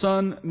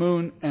sun,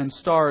 moon, and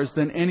stars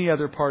than any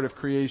other part of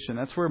creation.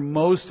 That's where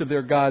most of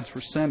their gods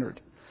were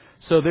centered.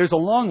 So there's a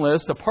long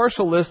list. A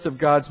partial list of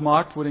gods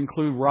mocked would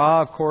include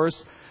Ra, of course.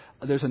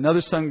 There's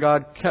another sun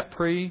god,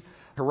 Khepri.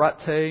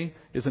 Herate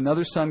is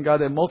another sun god.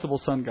 They have multiple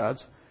sun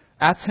gods.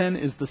 Aten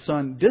is the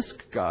sun disk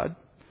god.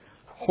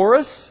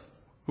 Horus,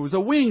 who is a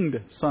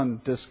winged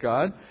sun disk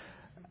god.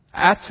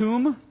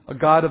 Atum, a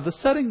god of the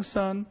setting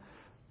sun.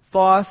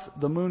 Thoth,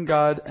 the moon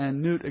god.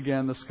 And Nut,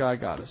 again, the sky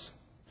goddess.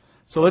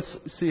 So let's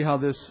see how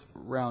this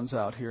rounds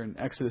out here in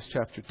Exodus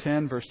chapter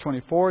 10, verse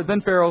 24.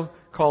 Then Pharaoh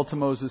called to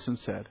Moses and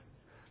said,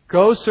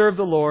 "Go serve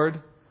the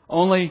Lord,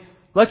 only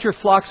let your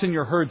flocks and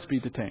your herds be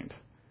detained.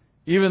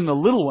 Even the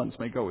little ones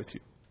may go with you."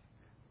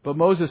 But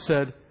Moses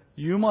said,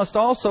 "You must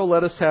also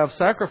let us have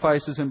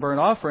sacrifices and burnt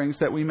offerings,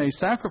 that we may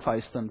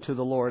sacrifice them to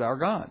the Lord our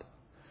God.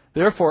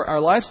 Therefore our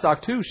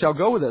livestock too shall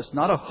go with us,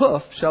 not a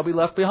hoof shall be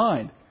left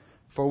behind.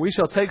 For we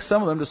shall take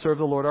some of them to serve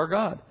the Lord our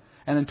God.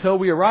 And until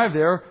we arrive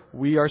there,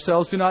 we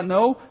ourselves do not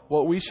know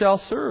what we shall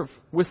serve,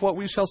 with what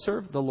we shall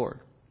serve the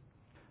Lord."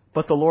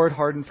 But the Lord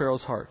hardened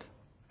Pharaoh's heart,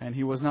 and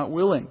he was not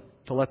willing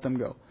to let them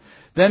go.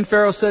 Then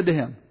Pharaoh said to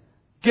him,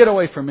 "Get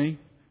away from me.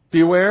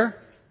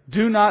 Beware,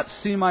 do not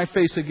see my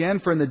face again,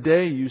 for in the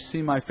day you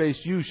see my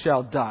face, you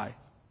shall die."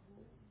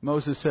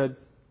 Moses said,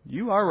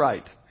 "You are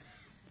right.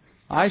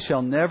 I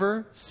shall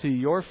never see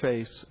your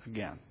face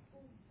again."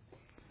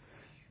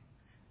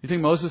 You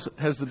think Moses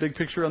has the big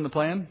picture on the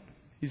plan?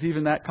 He's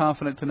even that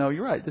confident to know,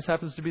 you're right, this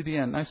happens to be the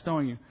end. Nice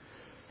knowing you.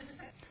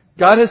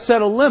 God has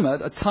set a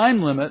limit, a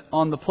time limit,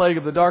 on the plague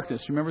of the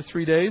darkness. Remember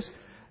 3 days?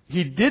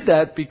 He did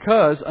that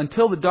because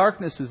until the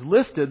darkness is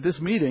lifted, this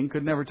meeting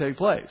could never take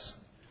place.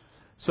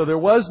 So there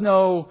was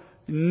no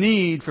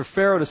need for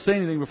Pharaoh to say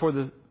anything before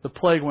the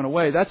plague went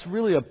away. That's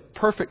really a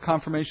perfect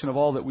confirmation of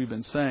all that we've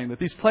been saying, that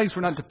these plagues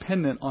were not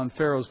dependent on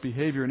Pharaoh's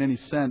behavior in any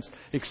sense,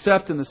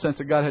 except in the sense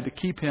that God had to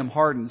keep him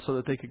hardened so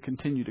that they could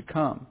continue to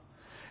come.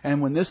 And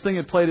when this thing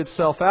had played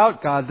itself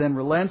out, God then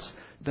relents.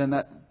 Then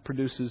that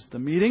produces the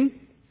meeting.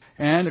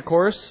 And, of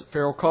course,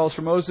 Pharaoh calls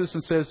for Moses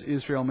and says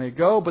Israel may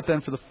go. But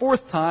then for the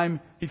fourth time,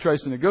 he tries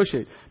to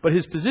negotiate. But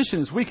his position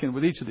is weakened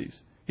with each of these.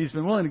 He's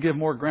been willing to give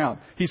more ground.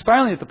 He's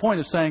finally at the point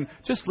of saying,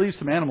 just leave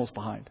some animals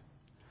behind.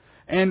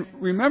 And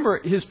remember,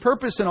 his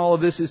purpose in all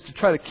of this is to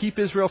try to keep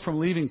Israel from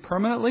leaving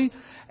permanently.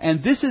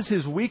 And this is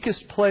his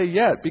weakest play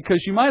yet, because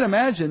you might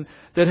imagine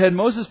that had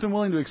Moses been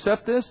willing to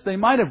accept this, they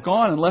might have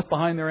gone and left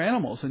behind their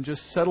animals and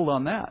just settled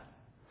on that.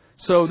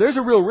 So there's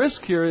a real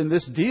risk here in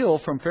this deal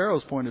from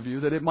Pharaoh's point of view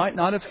that it might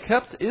not have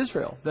kept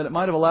Israel, that it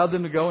might have allowed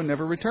them to go and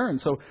never return.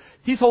 So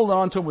he's holding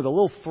on to them with a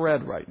little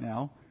thread right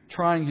now,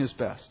 trying his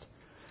best.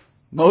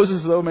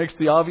 Moses, though, makes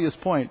the obvious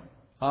point.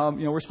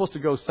 We're supposed to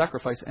go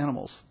sacrifice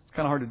animals. It's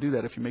kind of hard to do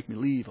that if you make me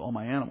leave all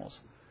my animals.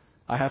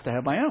 I have to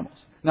have my animals.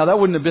 Now, that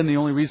wouldn't have been the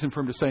only reason for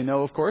him to say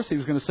no, of course. He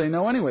was going to say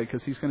no anyway,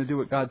 because he's going to do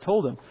what God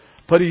told him.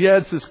 But he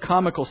adds this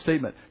comical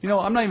statement.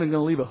 I'm not even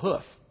going to leave a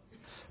hoof.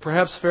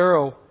 Perhaps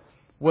Pharaoh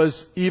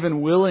was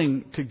even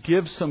willing to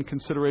give some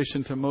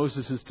consideration to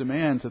Moses'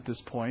 demands at this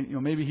point.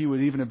 Maybe he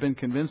would even have been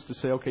convinced to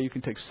say, okay, you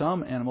can take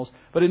some animals.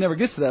 But it never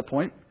gets to that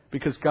point,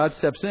 because God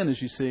steps in,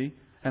 as you see,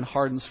 and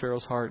hardens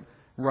Pharaoh's heart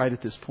right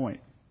at this point.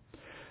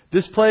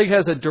 This plague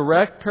has a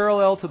direct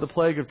parallel to the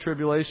plague of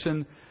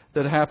tribulation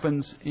that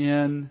happens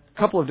in a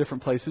couple of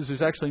different places.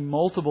 There's actually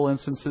multiple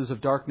instances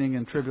of darkening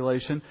and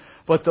tribulation.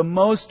 But the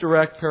most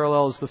direct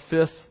parallel is the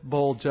fifth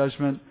bowl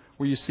judgment,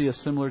 where you see a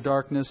similar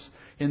darkness.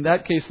 In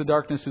that case, the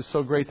darkness is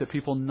so great that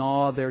people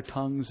gnaw their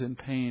tongues in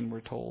pain, we're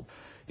told.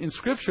 In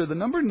Scripture, the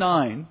number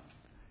 9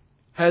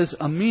 has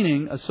a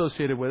meaning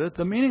associated with it.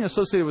 The meaning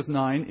associated with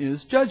 9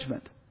 is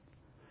judgment.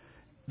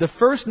 The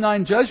first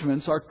 9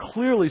 judgments are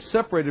clearly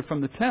separated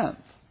from the 10th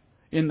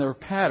in their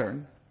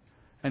pattern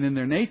and in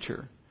their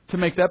nature, to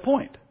make that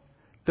point.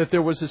 That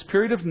there was this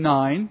period of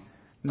 9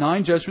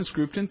 judgments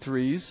grouped in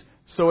 3s,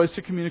 so as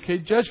to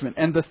communicate judgment.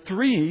 And the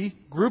 3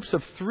 groups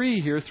of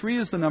 3 here,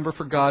 3 is the number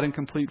for God in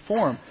complete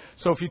form.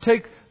 So if you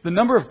take the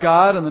number of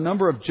God and the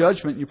number of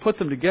judgment, you put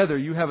them together,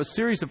 you have a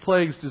series of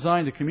plagues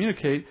designed to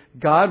communicate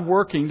God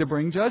working to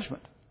bring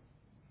judgment.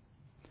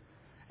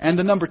 And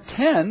the number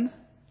 10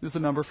 is the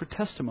number for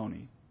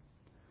testimony.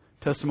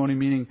 Testimony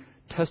meaning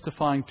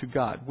testifying to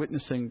God,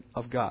 witnessing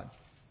of God,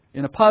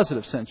 in a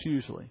positive sense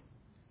usually.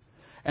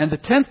 And the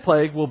 10th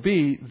plague will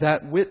be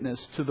that witness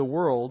to the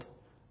world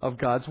of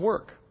God's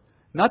work.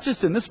 Not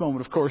just in this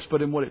moment, of course,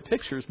 but in what it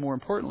pictures more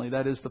importantly.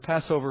 That is the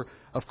Passover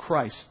of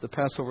Christ, the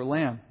Passover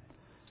Lamb.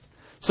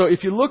 So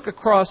if you look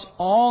across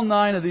all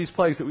 9 of these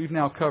plagues that we've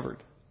now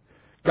covered,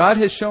 God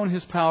has shown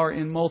His power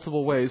in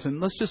multiple ways. And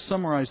let's just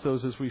summarize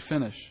those as we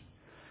finish.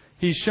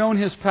 He's shown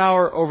His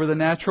power over the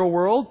natural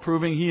world,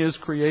 proving He is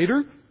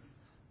Creator.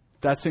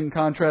 That's in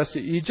contrast to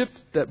Egypt,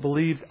 that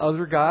believed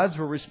other gods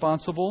were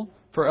responsible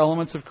for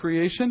elements of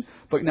creation.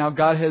 But now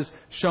God has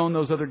shown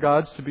those other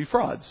gods to be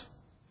frauds,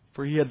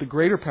 for He had the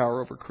greater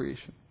power over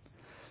creation.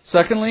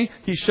 Secondly,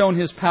 He's shown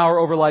His power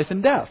over life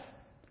and death,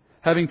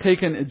 having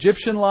taken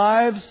Egyptian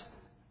lives,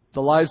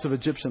 the lives of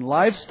Egyptian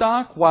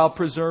livestock, while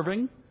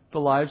preserving the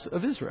lives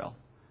of Israel,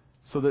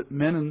 so that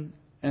men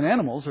and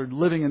animals are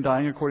living and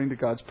dying according to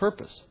God's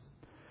purpose.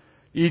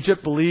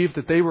 Egypt believed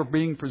that they were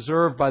being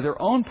preserved by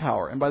their own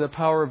power and by the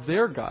power of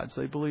their gods.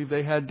 They believed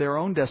they had their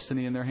own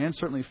destiny in their hands.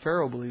 Certainly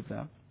Pharaoh believed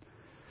that.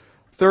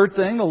 Third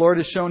thing, the Lord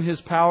has shown His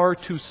power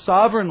to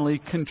sovereignly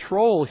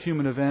control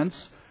human events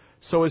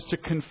so as to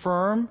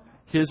confirm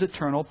His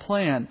eternal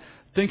plan.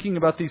 Thinking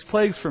about these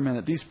plagues for a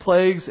minute. These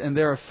plagues and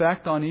their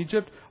effect on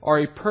Egypt are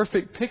a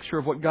perfect picture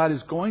of what God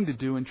is going to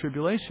do in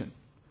tribulation.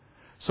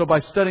 So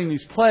by studying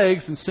these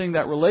plagues and seeing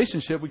that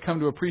relationship, we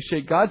come to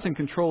appreciate God's in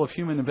control of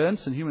human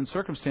events and human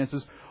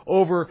circumstances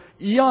over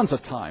eons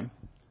of time.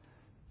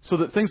 So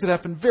that things that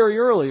happen very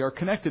early are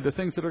connected to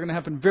things that are going to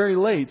happen very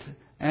late.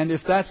 And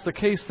if that's the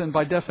case, then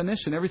by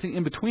definition, everything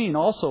in between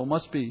also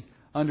must be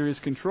under His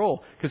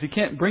control. Because He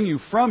can't bring you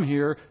from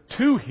here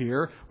to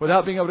here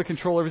without being able to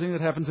control everything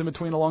that happens in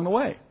between along the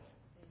way.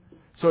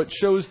 So it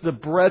shows the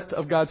breadth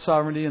of God's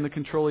sovereignty and the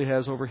control He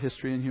has over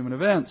history and human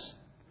events.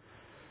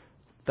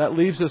 That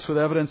leaves us with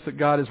evidence that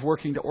God is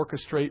working to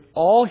orchestrate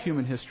all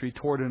human history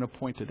toward an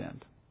appointed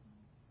end.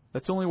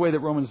 That's the only way that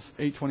Romans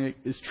 8:28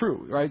 is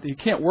true, right? He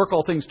can't work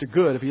all things to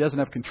good if He doesn't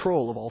have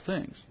control of all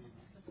things.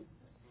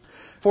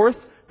 Fourth,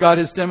 God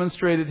has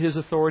demonstrated His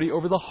authority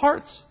over the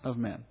hearts of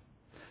men.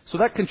 So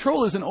that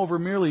control isn't over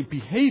merely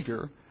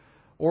behavior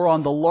or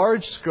on the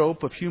large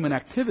scope of human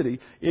activity.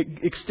 It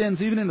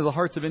extends even into the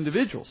hearts of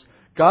individuals.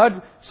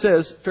 God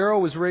says Pharaoh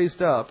was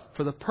raised up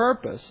for the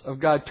purpose of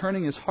God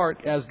turning his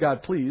heart as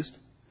God pleased,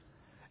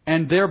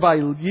 and thereby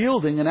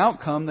yielding an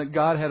outcome that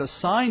God had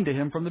assigned to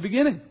him from the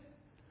beginning.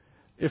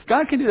 If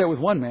God can do that with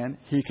one man,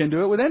 He can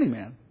do it with any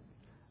man.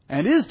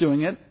 And is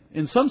doing it,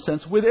 in some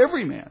sense, with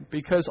every man.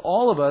 Because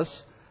all of us,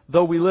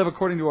 though we live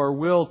according to our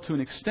will to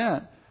an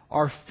extent,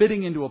 are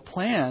fitting into a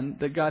plan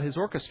that God has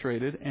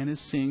orchestrated and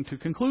is seeing to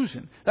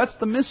conclusion. That's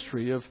the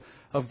mystery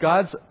of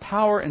God's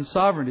power and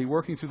sovereignty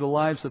working through the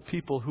lives of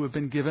people who have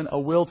been given a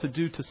will to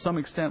do to some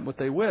extent what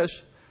they wish,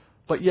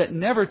 but yet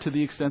never to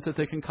the extent that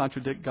they can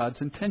contradict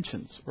God's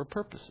intentions or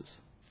purposes.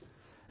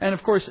 And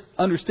of course,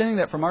 understanding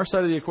that from our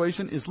side of the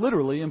equation is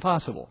literally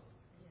impossible.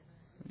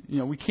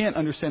 We can't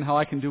understand how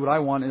I can do what I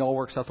want and it all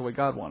works out the way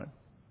God wanted.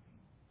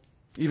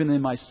 Even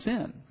in my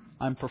sin,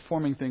 I'm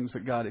performing things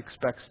that God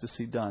expects to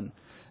see done.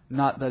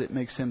 Not that it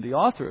makes Him the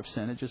author of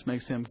sin, it just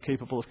makes Him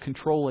capable of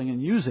controlling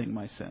and using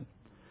my sin.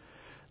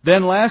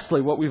 Then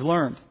lastly, what we've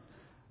learned.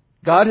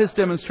 God has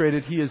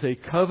demonstrated He is a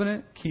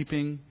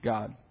covenant-keeping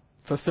God,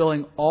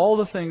 fulfilling all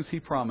the things He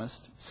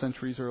promised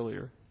centuries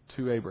earlier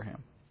to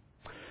Abraham.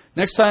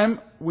 Next time,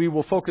 we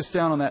will focus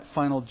down on that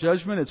final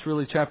judgment. It's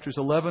really chapters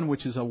 11,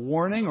 which is a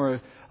warning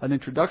or an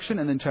introduction,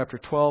 and then chapter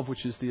 12,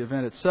 which is the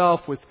event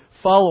itself, with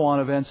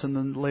follow-on events in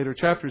the later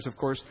chapters, of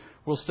course.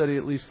 We'll study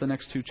at least the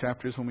next 2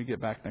 chapters when we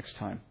get back next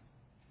time.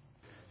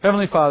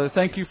 Heavenly Father,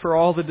 thank You for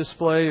all the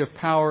display of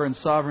power and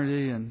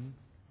sovereignty and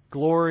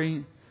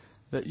glory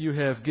that You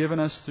have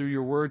given us through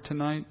Your Word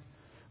tonight.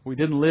 We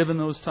didn't live in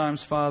those times,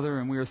 Father,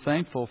 and we are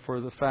thankful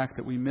for the fact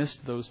that we missed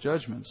those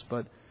judgments.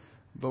 But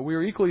we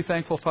are equally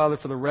thankful, Father,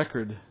 for the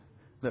record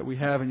that we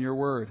have in Your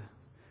Word,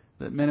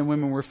 that men and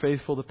women were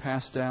faithful to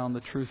pass down the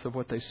truth of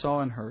what they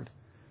saw and heard,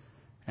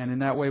 and in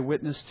that way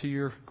witness to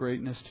Your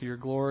greatness, to Your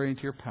glory, and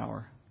to Your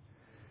power.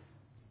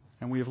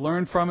 And we have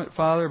learned from it,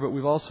 Father, but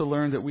we've also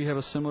learned that we have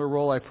a similar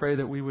role. I pray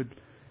that we would,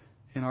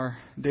 in our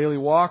daily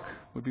walk,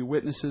 would be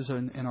witnesses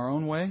in our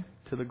own way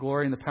to the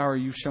glory and the power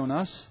You've shown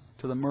us,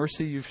 to the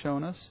mercy You've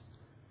shown us,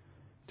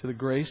 to the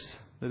grace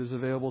that is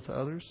available to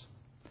others.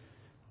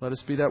 Let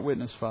us be that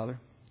witness, Father.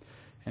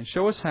 And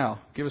show us how.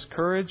 Give us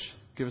courage.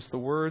 Give us the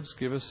words.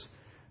 Give us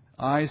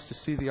eyes to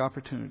see the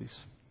opportunities.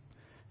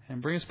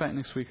 And bring us back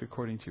next week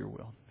according to Your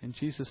will. In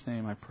Jesus'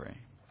 name I pray.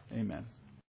 Amen.